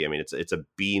degree. I mean, it's a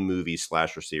B movie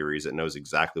slasher series. It knows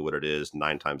exactly what it is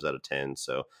 9 times out of 10.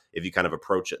 So if you kind of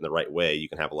approach it in the right way, you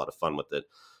can have a lot of fun with it.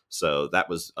 So that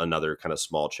was another kind of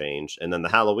small change. And then the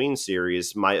Halloween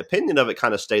series, my opinion of it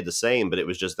kind of stayed the same, but it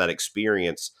was just that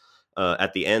experience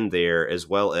at the end there, as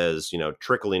well as,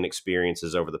 trickling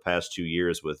experiences over the past 2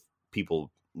 years with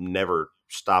people never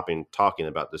stopping talking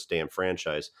about this damn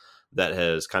franchise, that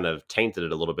has kind of tainted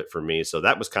it a little bit for me. So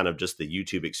that was kind of just the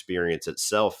YouTube experience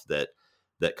itself that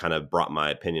kind of brought my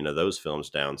opinion of those films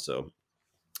down. So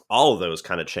all of those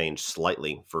kind of changed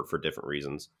slightly for different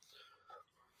reasons.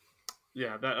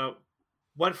 Yeah, that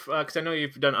because I know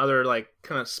you've done other like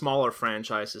kind of smaller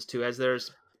franchises too. Has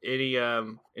there's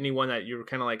anyone that you were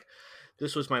kind of like,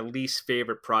 this was my least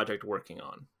favorite project working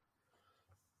on?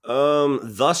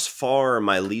 Thus far,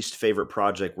 my least favorite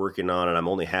project working on, and I'm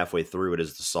only halfway through it,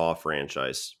 is the Saw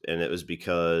franchise. And it was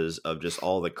because of just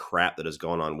all the crap that has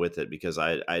gone on with it, because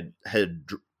I had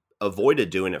avoided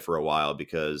doing it for a while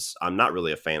because I'm not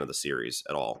really a fan of the series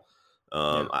at all.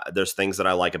 There's things that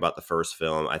I like about the first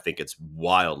film. I think it's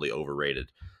wildly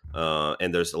overrated.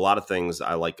 And there's a lot of things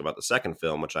I like about the second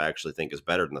film, which I actually think is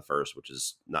better than the first, which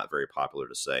is not very popular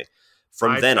to say.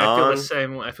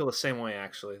 I feel the same way,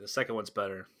 actually. The second one's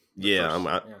better.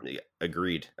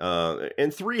 Agreed.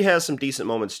 And 3 has some decent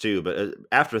moments too, but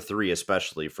after 3,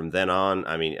 especially from then on,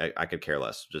 I mean, I could care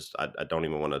less. Just I don't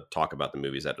even want to talk about the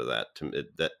movies after that.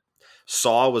 That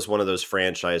Saw was one of those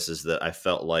franchises that I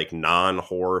felt like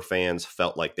non-horror fans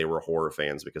felt like they were horror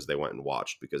fans because they went and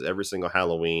watched, because every single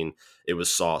Halloween it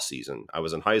was Saw season. I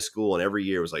was in high school, and every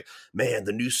year it was like, man,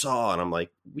 the new Saw. And I'm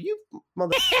like, will you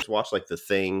motherfuckers watch like The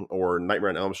Thing or Nightmare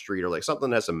on Elm Street or like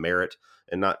something that has some merit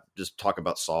and not just talk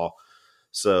about Saw?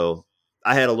 So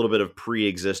I had a little bit of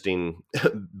pre-existing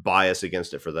bias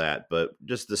against it for that. But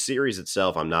just the series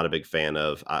itself, I'm not a big fan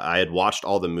of. I had watched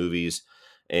all the movies,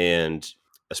 and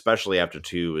especially after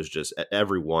 2, was just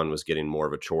everyone was getting more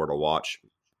of a chore to watch.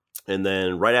 And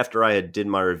then right after I had did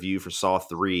my review for Saw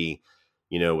 3,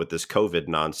 with this COVID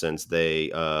nonsense, they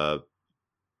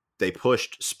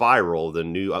pushed Spiral, the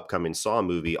new upcoming Saw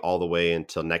movie, all the way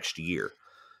until next year.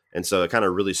 And so it kind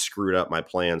of really screwed up my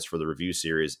plans for the review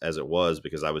series as it was,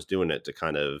 because I was doing it to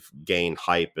kind of gain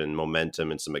hype and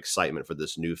momentum and some excitement for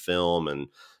this new film. And,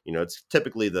 it's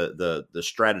typically the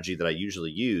strategy that I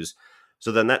usually use.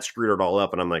 So then that screwed it all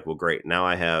up, and I'm like, well, great. Now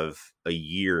I have a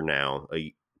year now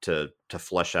to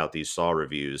flesh out these Saw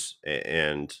reviews,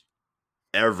 and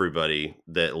everybody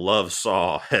that loves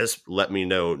Saw has let me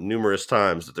know numerous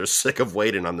times that they're sick of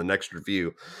waiting on the next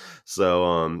review.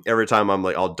 So every time I'm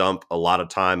like, I'll dump a lot of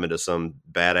time into some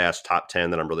badass top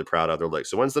 10 that I'm really proud of. They're like,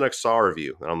 so when's the next Saw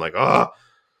review? And I'm like,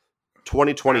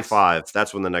 2025.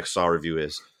 That's when the next Saw review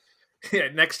is. Yeah,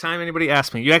 next time anybody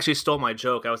asks me, you actually stole my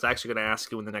joke. I was actually going to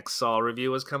ask you when the next Saw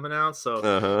review was coming out. So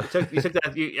you took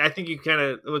that. I think you kind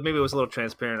of, maybe it was a little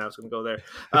transparent. I was going to go there.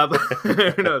 But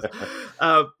who knows?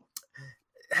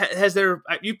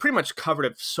 You pretty much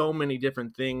covered so many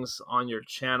different things on your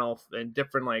channel, and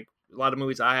different, like a lot of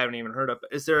movies I haven't even heard of.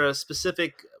 Is there a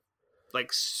specific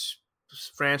like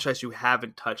franchise you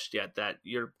haven't touched yet that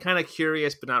you're kind of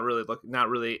curious, but not really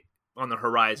on the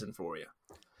horizon for you?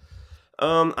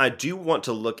 I do want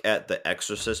to look at the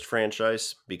Exorcist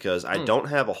franchise, because I don't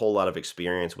have a whole lot of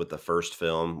experience with the first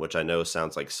film, which I know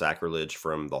sounds like sacrilege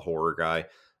from the horror guy.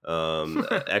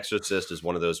 Exorcist is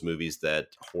one of those movies that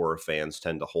horror fans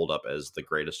tend to hold up as the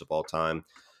greatest of all time.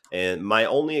 And my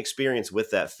only experience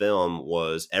with that film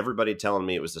was everybody telling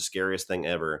me it was the scariest thing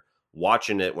ever,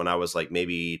 watching it when I was like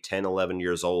maybe 10, 11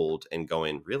 years old and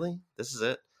going, really? This is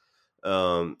it?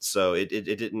 So it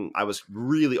didn't, I was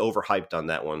really overhyped on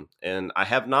that one, and I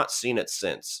have not seen it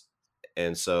since.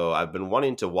 And so I've been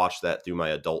wanting to watch that through my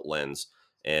adult lens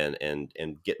and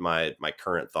get my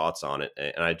current thoughts on it.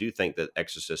 And I do think that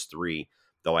Exorcist 3,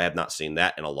 though I have not seen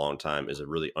that in a long time, is a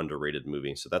really underrated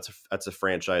movie. So that's a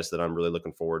franchise that I'm really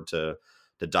looking forward to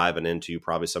diving into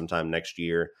probably sometime next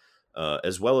year.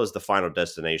 As well as the Final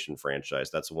Destination franchise.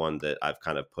 That's one that I've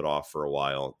kind of put off for a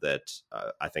while that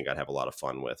I think I'd have a lot of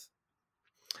fun with.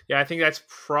 Yeah, I think that's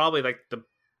probably like the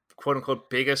quote unquote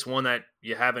biggest one that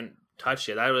you haven't touched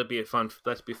yet. That would be a fun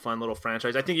little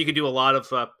franchise. I think you could do a lot of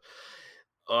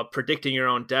predicting your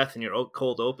own death in your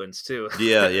cold opens too.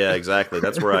 Yeah, exactly.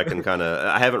 That's where I can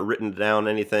I haven't written down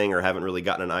anything or haven't really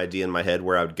gotten an idea in my head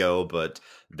where I would go, but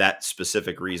that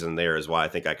specific reason there is why I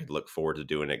think I could look forward to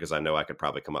doing it, because I know I could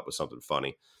probably come up with something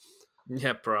funny.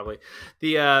 Yeah, probably.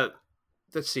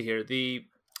 Let's see here.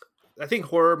 I think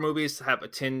horror movies have a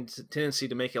tendency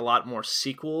to make a lot more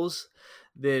sequels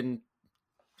than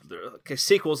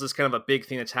sequels is kind of a big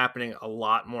thing that's happening a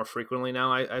lot more frequently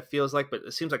now. I feels like, but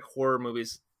it seems like horror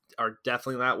movies are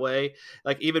definitely that way.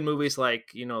 Like even movies like,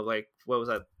 like what was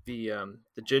that? The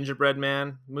Gingerbread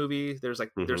Man movie. There's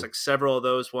like several of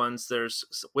those ones. There's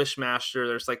Wishmaster.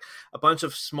 There's like a bunch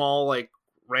of small, like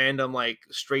random, like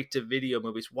straight to video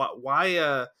movies. Why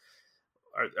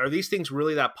are these things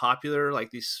really that popular? Like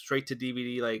these straight to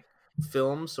DVD like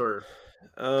films, or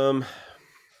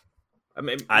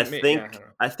I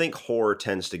think horror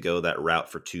tends to go that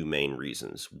route for two main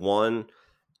reasons. One,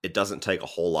 it doesn't take a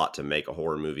whole lot to make a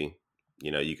horror movie.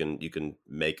 You can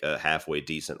make a halfway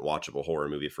decent watchable horror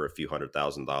movie for a few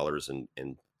 $100,000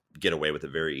 and get away with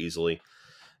it very easily.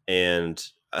 And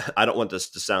I don't want this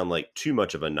to sound like too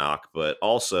much of a knock, but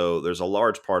also there's a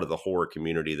large part of the horror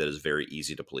community that is very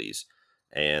easy to please,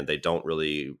 and they don't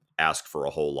really ask for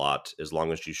a whole lot as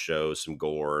long as you show some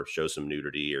gore, show some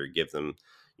nudity, or give them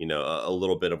a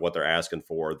little bit of what they're asking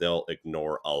for. They'll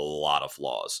ignore a lot of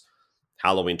flaws.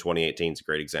 Halloween 2018 is a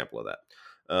great example of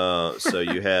that. So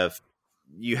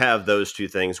you have those two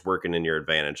things working in your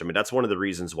advantage. I mean, that's one of the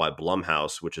reasons why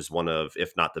Blumhouse, which is one of,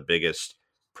 if not the biggest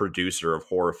producer of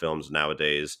horror films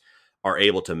nowadays, are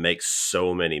able to make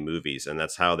so many movies. And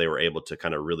that's how they were able to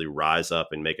kind of really rise up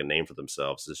and make a name for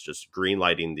themselves, is just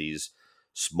greenlighting these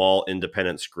small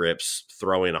independent scripts,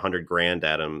 throwing $100,000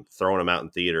 at them, throwing them out in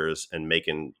theaters, and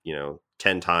making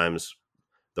 10 times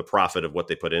the profit of what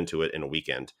they put into it in a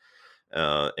weekend.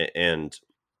 And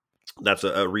that's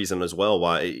a reason as well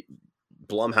why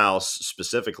Blumhouse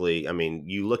specifically, I mean,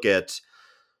 you look at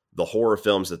the horror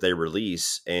films that they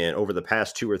release, and over the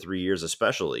past 2 or 3 years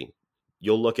especially,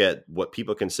 you'll look at what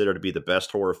people consider to be the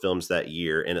best horror films that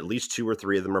year, and at least 2 or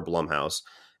 3 of them are Blumhouse.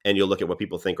 And you'll look at what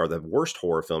people think are the worst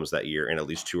horror films that year, and at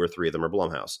least 2 or 3 of them are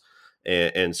Blumhouse.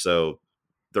 And so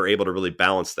they're able to really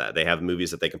balance that. They have movies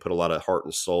that they can put a lot of heart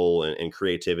and soul and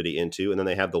creativity into, and then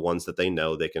they have the ones that they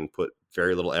know they can put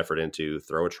very little effort into,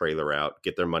 throw a trailer out,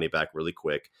 get their money back really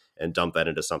quick, and dump that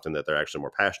into something that they're actually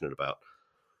more passionate about.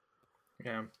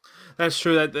 Yeah, that's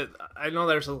true. That I know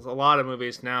there's a lot of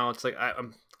movies now. It's like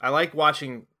I like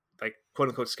watching like quote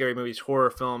unquote scary movies,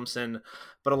 horror films,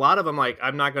 but a lot of them, like,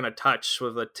 I'm not going to touch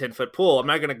with a 10-foot pole. I'm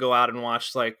not going to go out and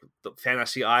watch like the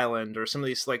Fantasy Island or some of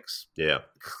these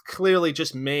clearly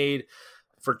just made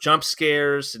for jump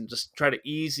scares and just try to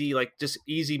just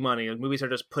easy money. Like, movies are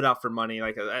just put out for money.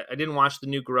 Like I didn't watch the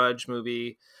new Grudge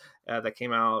movie that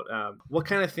came out. What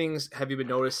kind of things have you been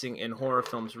noticing in horror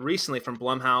films recently from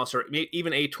Blumhouse or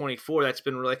even A24 that's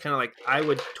been really kind of like, I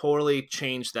would totally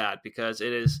change that because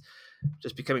it is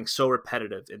just becoming so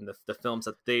repetitive in the films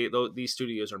that these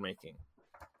studios are making?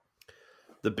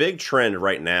 The big trend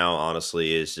right now,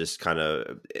 honestly, is just kind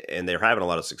of, and they're having a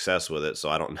lot of success with it. So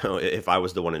I don't know if I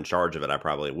was the one in charge of it, I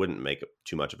probably wouldn't make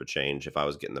too much of a change if I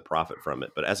was getting the profit from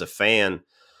it. But as a fan,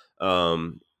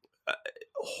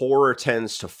 horror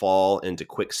tends to fall into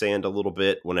quicksand a little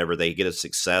bit whenever they get a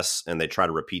success and they try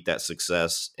to repeat that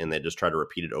success, and they just try to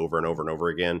repeat it over and over and over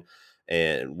again.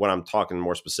 And what I'm talking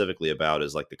more specifically about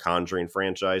is like the Conjuring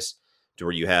franchise, to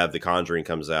where you have The Conjuring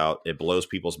comes out, it blows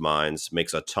people's minds,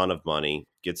 makes a ton of money,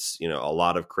 gets, a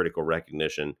lot of critical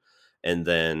recognition. And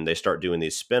then they start doing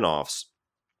these spinoffs,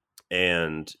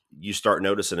 and you start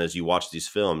noticing as you watch these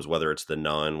films, whether it's The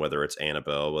Nun, whether it's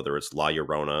Annabelle, whether it's La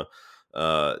Llorona,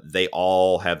 they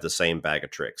all have the same bag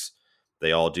of tricks.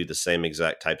 They all do the same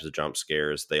exact types of jump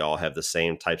scares. They all have the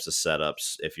same types of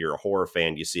setups. If you're a horror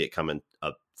fan, you see it coming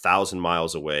 1,000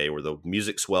 miles away, where the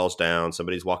music swells down,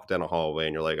 somebody's walking down a hallway,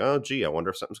 and you're like, oh, gee, I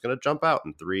wonder if something's going to jump out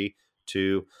in 3,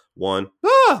 2, 1.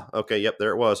 Ah! Okay, yep,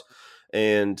 there it was.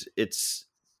 And it's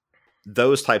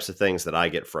those types of things that I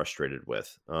get frustrated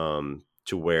with, to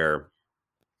where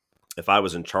if I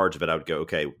was in charge of it, I would go,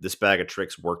 okay, this bag of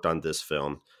tricks worked on this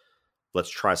film. Let's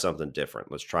try something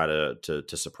different. Let's try to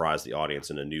surprise the audience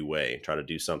in a new way. Try to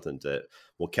do something that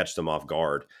will catch them off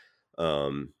guard.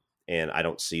 And I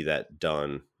don't see that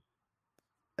done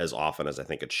as often as I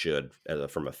think it should,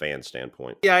 from a fan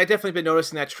standpoint. Yeah, I definitely been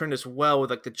noticing that trend as well with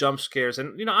like the jump scares.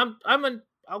 And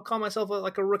I'll call myself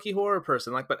like a rookie horror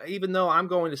person. Like, but even though I'm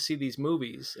going to see these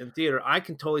movies in theater, I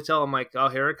can totally tell. I'm like, oh,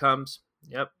 here it comes.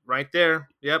 Yep, right there.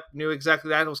 Yep, knew exactly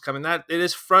that was coming. That it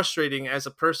is frustrating as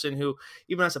a person who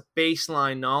even has a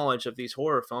baseline knowledge of these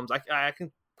horror films. I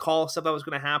can call stuff that was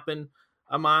going to happen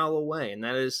a mile away. And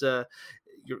that is,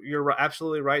 you're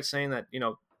absolutely right saying that,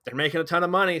 they're making a ton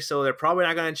of money, so they're probably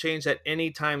not going to change that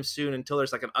anytime soon until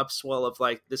there's like an upswell of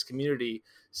like this community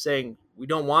saying, we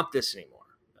don't want this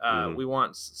anymore. We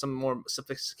want some more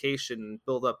sophistication,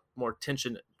 build up more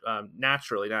tension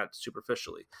naturally, not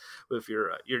superficially, with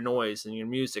your noise and your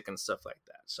music and stuff like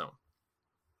that. So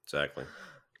exactly.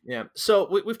 Yeah.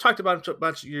 So we've talked about a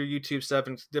bunch of your YouTube stuff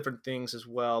and different things as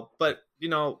well, but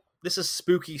this is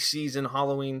spooky season,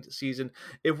 Halloween season.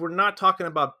 If we're not talking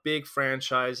about big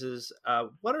franchises,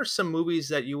 what are some movies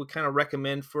that you would kind of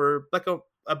recommend for like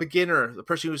a beginner, the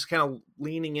person who's kind of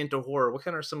leaning into horror? What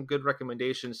kind of some good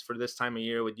recommendations for this time of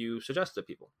year would you suggest to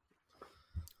people?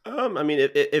 I mean,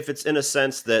 if it's in a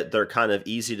sense that they're kind of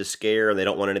easy to scare and they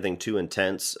don't want anything too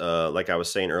intense, like I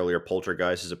was saying earlier,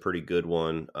 Poltergeist is a pretty good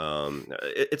one.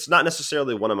 It's not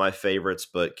necessarily one of my favorites,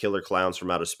 but Killer Clowns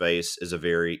from Outer Space is a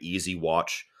very easy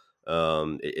watch.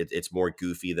 It's more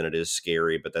goofy than it is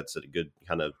scary, but that's a good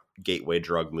kind of gateway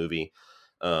drug movie.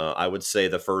 I would say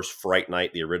the first Fright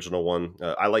Night, the original one.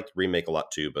 I like the remake a lot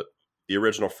too, but the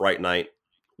original Fright Night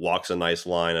walks a nice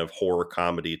line of horror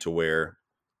comedy to where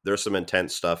there's some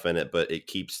intense stuff in it, but it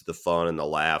keeps the fun and the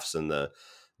laughs and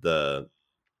the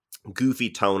goofy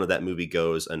tone of that movie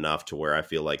goes enough to where I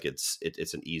feel like it's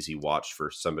an easy watch for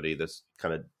somebody that's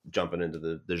kind of jumping into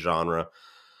the genre.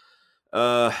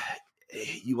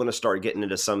 You want to start getting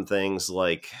into some things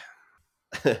like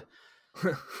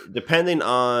depending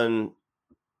on,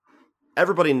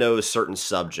 everybody knows certain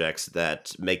subjects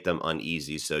that make them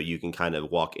uneasy, so you can kind of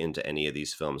walk into any of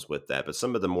these films with that. But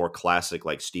some of the more classic,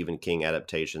 like Stephen King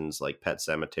adaptations, like Pet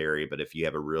Sematary. But if you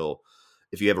have a real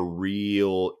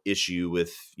issue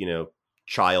with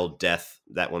child death,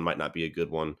 that one might not be a good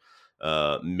one.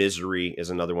 Misery is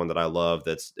another one that I love.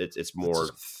 It's more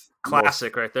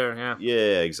classic right there.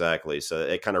 Yeah, exactly. So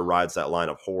it kind of rides that line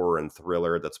of horror and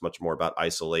thriller that's much more about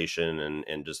isolation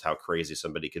and just how crazy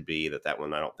somebody could be. That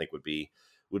one I don't think would be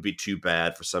too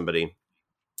bad for somebody.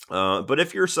 But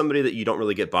if you're somebody that you don't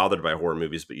really get bothered by horror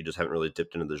movies, but you just haven't really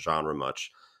dipped into the genre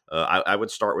much, I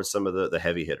would start with some of the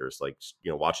heavy hitters, like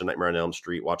watch A Nightmare on Elm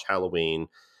Street, watch Halloween,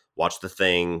 watch The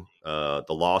Thing. The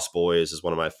Lost Boys is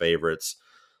one of my favorites.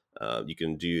 You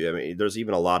can do, I mean, there's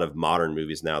even a lot of modern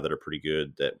movies now that are pretty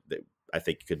good that I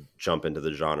think you could jump into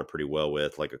the genre pretty well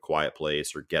with, like A Quiet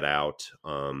Place or Get Out.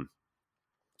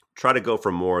 Try to go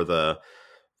for more the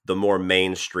more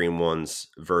mainstream ones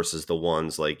versus the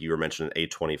ones like you were mentioning,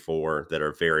 A24, that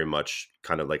are very much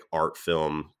kind of like art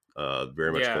film,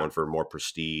 very much going for more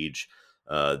prestige.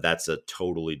 That's a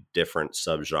totally different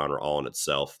subgenre all in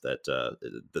itself that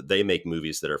they make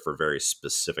movies that are for very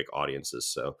specific audiences.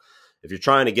 So if you're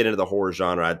trying to get into the horror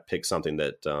genre, I'd pick something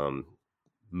that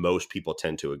most people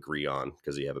tend to agree on,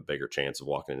 because you have a bigger chance of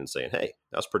walking in and saying, hey,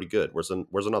 that's pretty good. Where's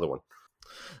another one?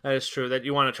 That is true. That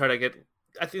you want to try to get,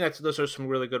 I think those are some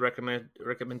really good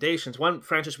recommendations. One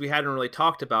franchise we hadn't really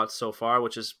talked about so far,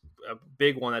 which is a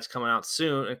big one that's coming out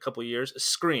soon in a couple of years, is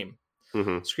Scream.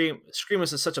 Mm-hmm. Scream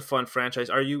is such a fun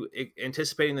franchise. Are you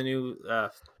anticipating the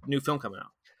new film coming out?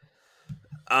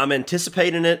 I'm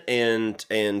anticipating it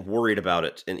and worried about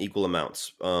it in equal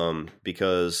amounts,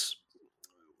 because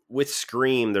with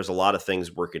Scream, there's a lot of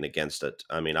things working against it.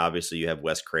 I mean, obviously you have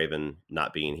Wes Craven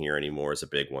not being here anymore is a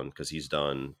big one, because he's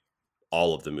done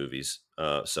all of the movies.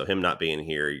 So him not being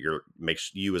here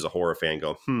makes you as a horror fan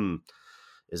go,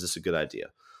 is this a good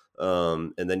idea?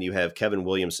 And then you have Kevin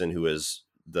Williamson, who is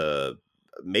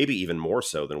maybe even more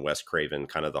so than Wes Craven,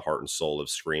 kind of the heart and soul of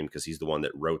Scream, because he's the one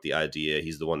that wrote the idea.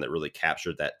 He's the one that really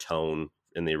captured that tone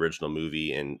in the original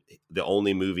movie. And the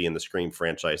only movie in the Scream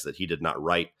franchise that he did not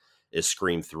write is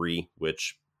Scream 3,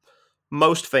 which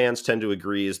most fans tend to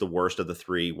agree is the worst of the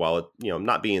three. While it,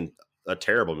 not being a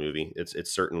terrible movie,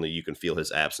 it's certainly, you can feel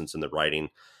his absence in the writing.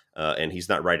 And he's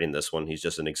not writing this one. He's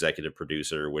just an executive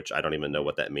producer, which I don't even know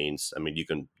what that means. I mean, you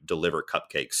can deliver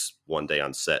cupcakes one day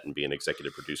on set and be an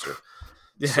executive producer.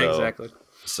 Yeah, exactly.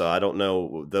 So I don't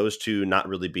know. Those two not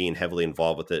really being heavily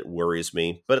involved with it worries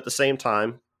me. But at the same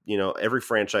time, every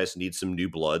franchise needs some new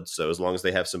blood. So as long as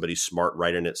they have somebody smart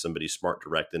writing it, somebody smart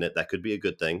directing it, that could be a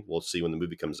good thing. We'll see when the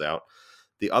movie comes out.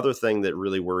 The other thing that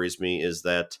really worries me is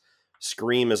that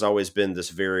Scream has always been this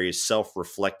very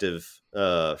self-reflective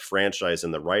franchise in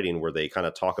the writing, where they kind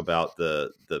of talk about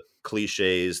the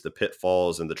cliches, the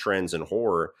pitfalls, and the trends in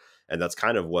horror. And that's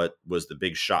kind of what was the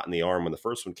big shot in the arm when the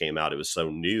first one came out. It was so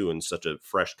new and such a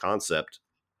fresh concept.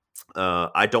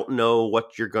 I don't know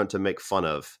what you're going to make fun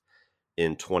of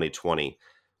in 2020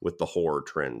 with the horror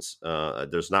trends.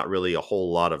 There's not really a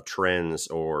whole lot of trends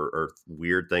or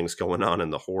weird things going on in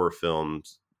the horror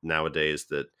films nowadays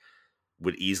that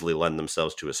would easily lend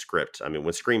themselves to a script. I mean,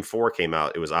 when Scream 4 came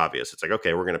out, it was obvious. It's like,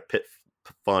 okay, we're going to pit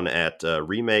fun at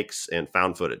remakes and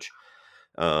found footage.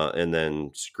 And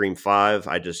then Scream 5,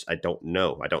 I don't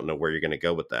know. I don't know where you're going to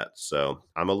go with that. So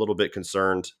I'm a little bit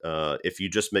concerned. If you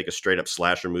just make a straight up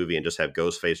slasher movie and just have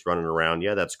Ghostface running around,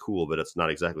 yeah, that's cool, but it's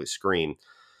not exactly Scream.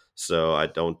 So I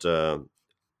don't know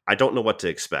what to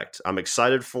expect. I'm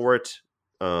excited for it.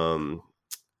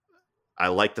 I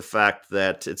like the fact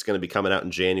that it's going to be coming out in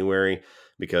January,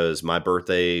 because my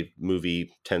birthday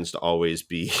movie tends to always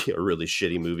be a really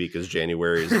shitty movie, because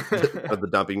January is the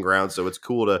dumping ground. So it's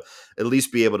cool to at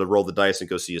least be able to roll the dice and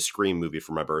go see a Scream movie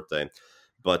for my birthday.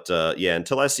 But yeah,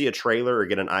 until I see a trailer or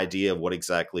get an idea of what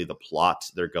exactly the plot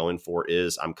they're going for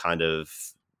is, I kind of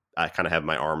have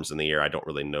my arms in the air. I don't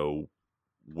really know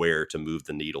where to move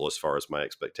the needle as far as my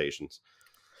expectations.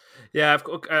 Yeah,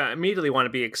 I immediately want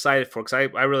to be excited for it, because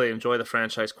I really enjoy the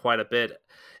franchise quite a bit.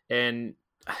 And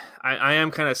I am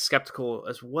kind of skeptical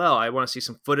as well. I want to see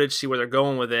some footage, see where they're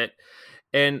going with it.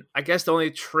 And I guess the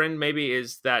only trend maybe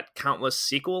is that countless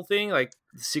sequel thing. Like,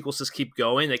 the sequels just keep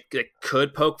going. They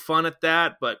could poke fun at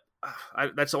that, but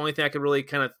that's the only thing I could really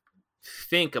kind of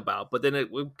think about. But then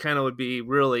it would be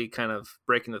really kind of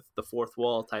breaking the fourth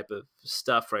wall type of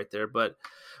stuff right there. But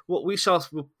we shall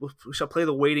play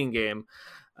the waiting game.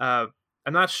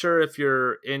 I'm not sure if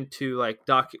you're into like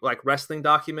wrestling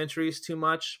documentaries too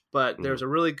much, but there's a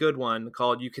really good one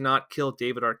called "You Cannot Kill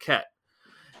David Arquette,"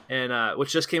 and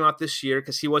which just came out this year,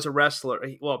 because he was a wrestler.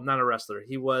 Well, not a wrestler.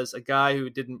 He was a guy who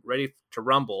didn't Ready to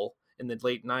Rumble in the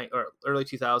late early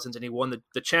 2000s, and he won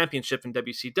the championship in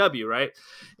WCW, right?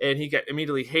 And he got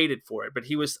immediately hated for it. But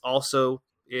he was also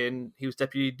he was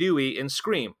Deputy Dewey in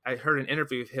Scream. I heard an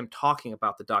interview of him talking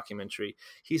about the documentary.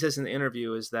 He says in the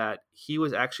interview is that he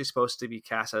was actually supposed to be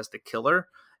cast as the killer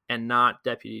and not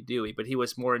Deputy Dewey, but he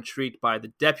was more intrigued by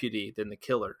the deputy than the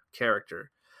killer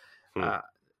character.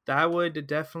 That would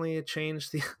definitely change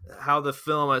how the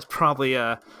film is probably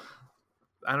I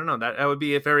don't know. That would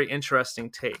be a very interesting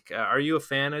take. Are you a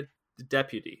fan of the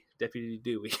Deputy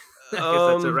Dewey? I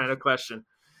guess that's a random question.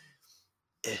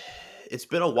 It's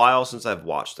been a while since I've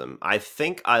watched him. I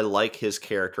think I like his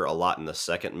character a lot in the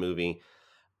second movie.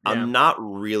 Yeah. I'm not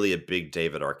really a big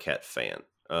David Arquette fan.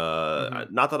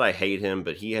 Not that I hate him,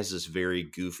 but he has this very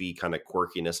goofy kind of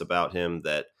quirkiness about him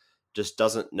that just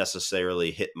doesn't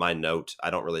necessarily hit my note. I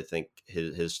don't really think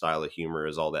his style of humor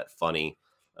is all that funny.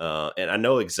 And I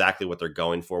know exactly what they're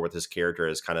going for with his character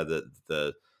as kind of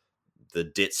the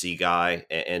ditzy guy,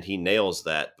 and he nails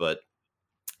that, but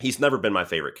he's never been my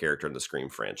favorite character in the Scream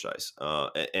franchise.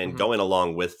 And going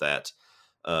along with that,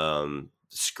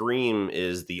 Scream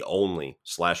is the only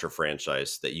slasher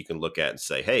franchise that you can look at and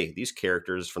say, hey, these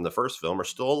characters from the first film are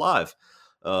still alive.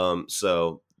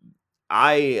 So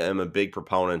I am a big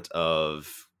proponent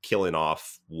of killing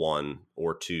off one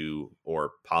or two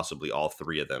or possibly all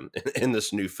three of them in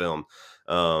this new film.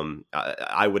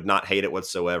 I would not hate it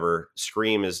whatsoever.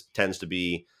 Scream tends to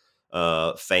be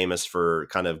famous for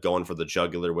kind of going for the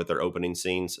jugular with their opening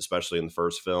scenes, especially in the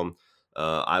first film.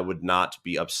 I would not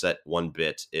be upset one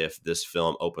bit if this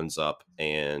film opens up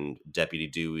and Deputy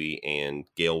Dewey and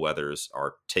Gale Weathers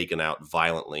are taken out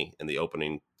violently in the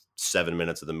opening 7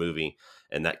 minutes of the movie,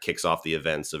 and that kicks off the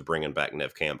events of bringing back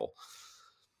Neve Campbell.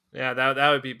 Yeah,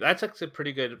 that's actually a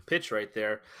pretty good pitch right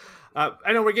there.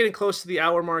 I know we're getting close to the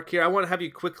hour mark here. I want to have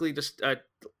you quickly just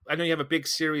I know you have a big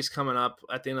series coming up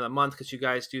at the end of the month, because you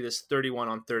guys do this 31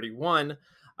 on 31.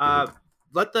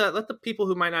 Let the people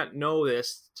who might not know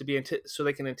this so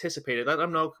they can anticipate it. Let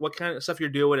them know what kind of stuff you're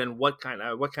doing and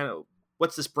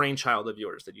what's this brainchild of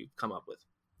yours that you've come up with.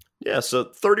 Yeah, so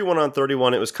 31 on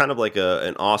 31, it was kind of like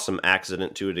an awesome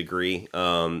accident to a degree.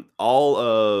 Most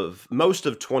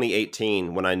of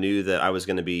 2018, when I knew that I was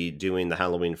going to be doing the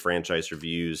Halloween franchise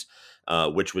reviews,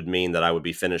 which would mean that I would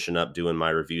be finishing up doing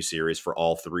my review series for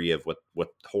all three of what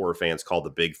horror fans call the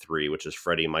big three, which is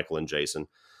Freddy, Michael, and Jason.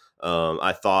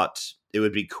 I thought it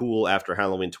would be cool after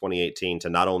Halloween 2018 to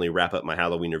not only wrap up my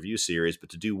Halloween review series, but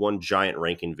to do one giant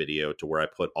ranking video to where I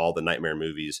put all the Nightmare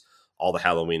movies, all the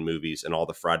Halloween movies, and all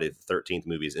the Friday the 13th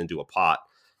movies into a pot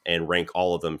and rank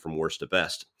all of them from worst to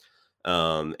best.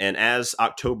 And as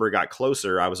October got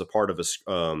closer, I was a part of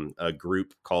a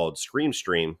group called Scream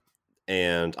Stream,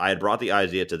 and I had brought the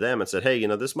idea to them and said, hey,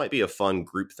 this might be a fun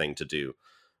group thing to do,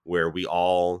 where we were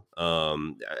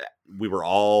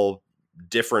all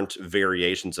different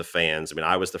variations of fans. I mean,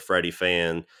 I was the Freddy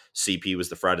fan, CP was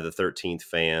the Friday the 13th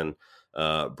fan,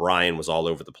 Brian was all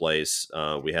over the place.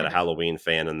 We had a Halloween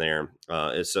fan in there.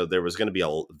 So there was going to be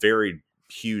a very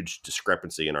huge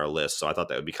discrepancy in our list. So I thought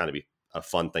that would be kind of a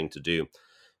fun thing to do.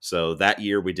 So that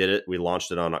year we did it. We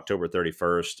launched it on October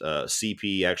 31st.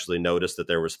 CP actually noticed that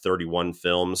there was 31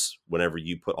 films whenever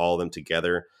you put all of them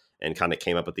together, and kind of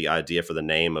came up with the idea for the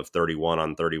name of 31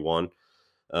 on 31.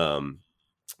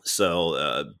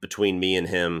 So between me and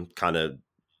him kind of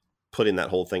putting that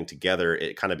whole thing together,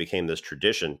 it kind of became this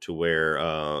tradition to where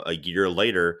a year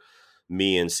later,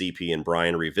 me and CP and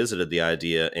Brian revisited the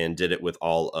idea and did it with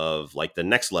all of like the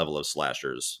next level of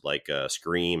slashers, like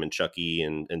Scream and Chucky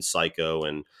and Psycho,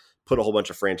 and put a whole bunch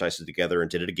of franchises together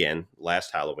and did it again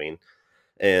last Halloween.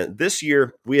 And this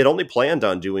year, we had only planned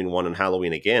on doing one on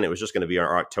Halloween again. It was just going to be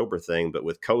our October thing. But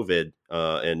with COVID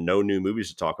and no new movies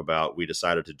to talk about, we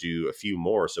decided to do a few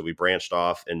more. So we branched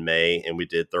off in May and we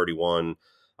did 31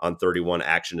 on 31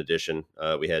 Action Edition.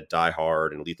 We had Die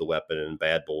Hard and Lethal Weapon and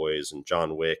Bad Boys and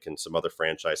John Wick and some other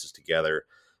franchises together.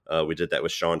 We did that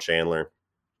with Sean Chandler.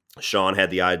 Sean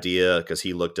had the idea because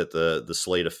he looked at the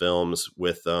slate of films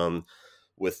with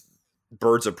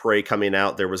Birds of Prey coming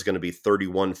out. There was going to be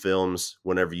 31 films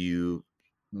whenever you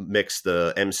mix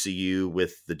the MCU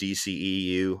with the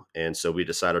DCEU. And so we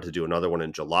decided to do another one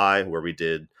in July where we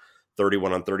did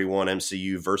 31 on 31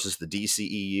 MCU versus the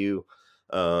DCEU.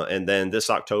 And then this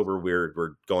October,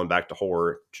 we're going back to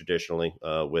horror traditionally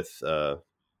with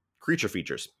creature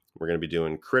features. We're going to be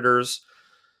doing Critters,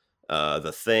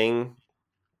 The Thing,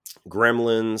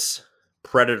 Gremlins,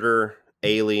 Predator,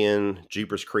 Alien,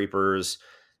 Jeepers Creepers,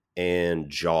 and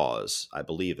Jaws. I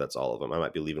believe that's all of them. I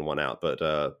might be leaving one out,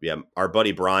 but yeah, our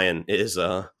buddy Brian is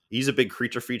he's a big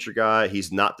creature feature guy.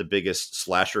 He's not the biggest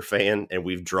slasher fan, and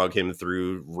we've drug him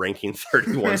through ranking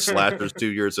 31 slashers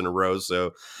 2 years in a row.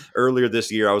 So earlier this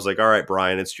year, I was like, all right,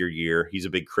 Brian, it's your year. He's a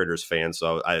big Critters fan.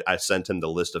 So I sent him the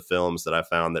list of films that I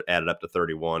found that added up to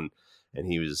 31, and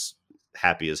he was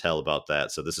happy as hell about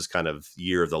that. So this is kind of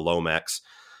year of the Lomax.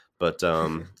 But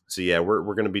so yeah, we're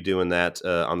going to be doing that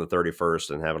on the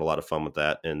 31st and having a lot of fun with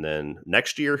that. And then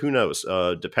next year, who knows?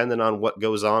 Depending on what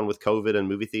goes on with COVID and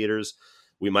movie theaters,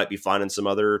 we might be finding some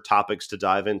other topics to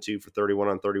dive into for 31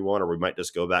 on 31, or we might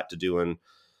just go back to doing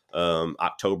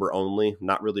October only.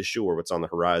 Not really sure what's on the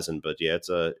horizon, but yeah,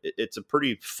 it's a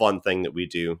pretty fun thing that we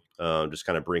do. Just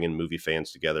kind of bringing movie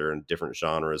fans together in different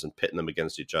genres and pitting them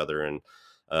against each other. And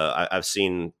I've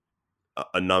seen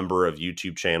a number of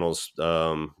YouTube channels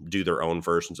do their own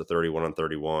versions of 31 on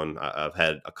 31. I've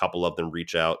had a couple of them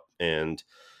reach out and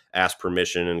ask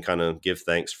permission and kind of give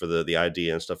thanks for the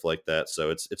idea and stuff like that. So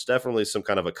it's definitely some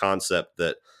kind of a concept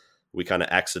that we kind of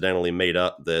accidentally made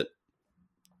up that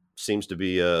seems to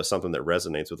be something that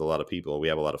resonates with a lot of people. And we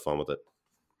have a lot of fun with it.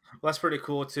 Well, that's pretty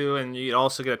cool too, and you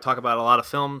also get to talk about a lot of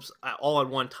films all at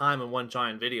one time in one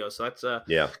giant video. So that's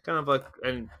kind of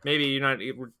and maybe you're not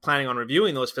planning on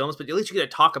reviewing those films, but at least you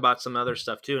get to talk about some other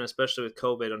stuff too. And especially with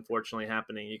COVID, unfortunately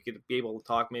happening, you could be able to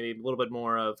talk maybe a little bit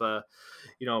more of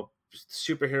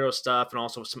superhero stuff and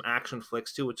also some action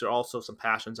flicks too, which are also some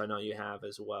passions I know you have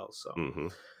as well. So. Mm-hmm.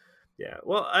 Yeah,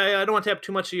 well, I don't want to take up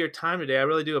too much of your time today. I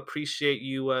really do appreciate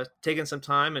you taking some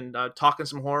time and talking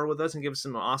some horror with us and give us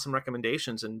some awesome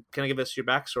recommendations and kind of give us your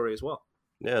backstory as well.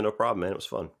 Yeah, no problem, man. It was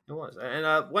fun. It was.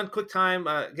 And one quick time,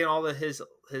 again, all his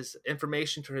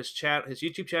information for his chat, his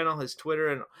YouTube channel, his Twitter,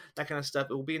 and that kind of stuff,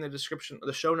 it will be in the description,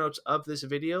 the show notes of this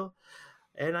video.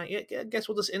 And I guess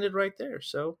we'll just end it right there.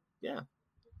 So, yeah.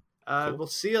 Cool. We'll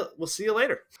see you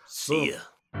later. See ya.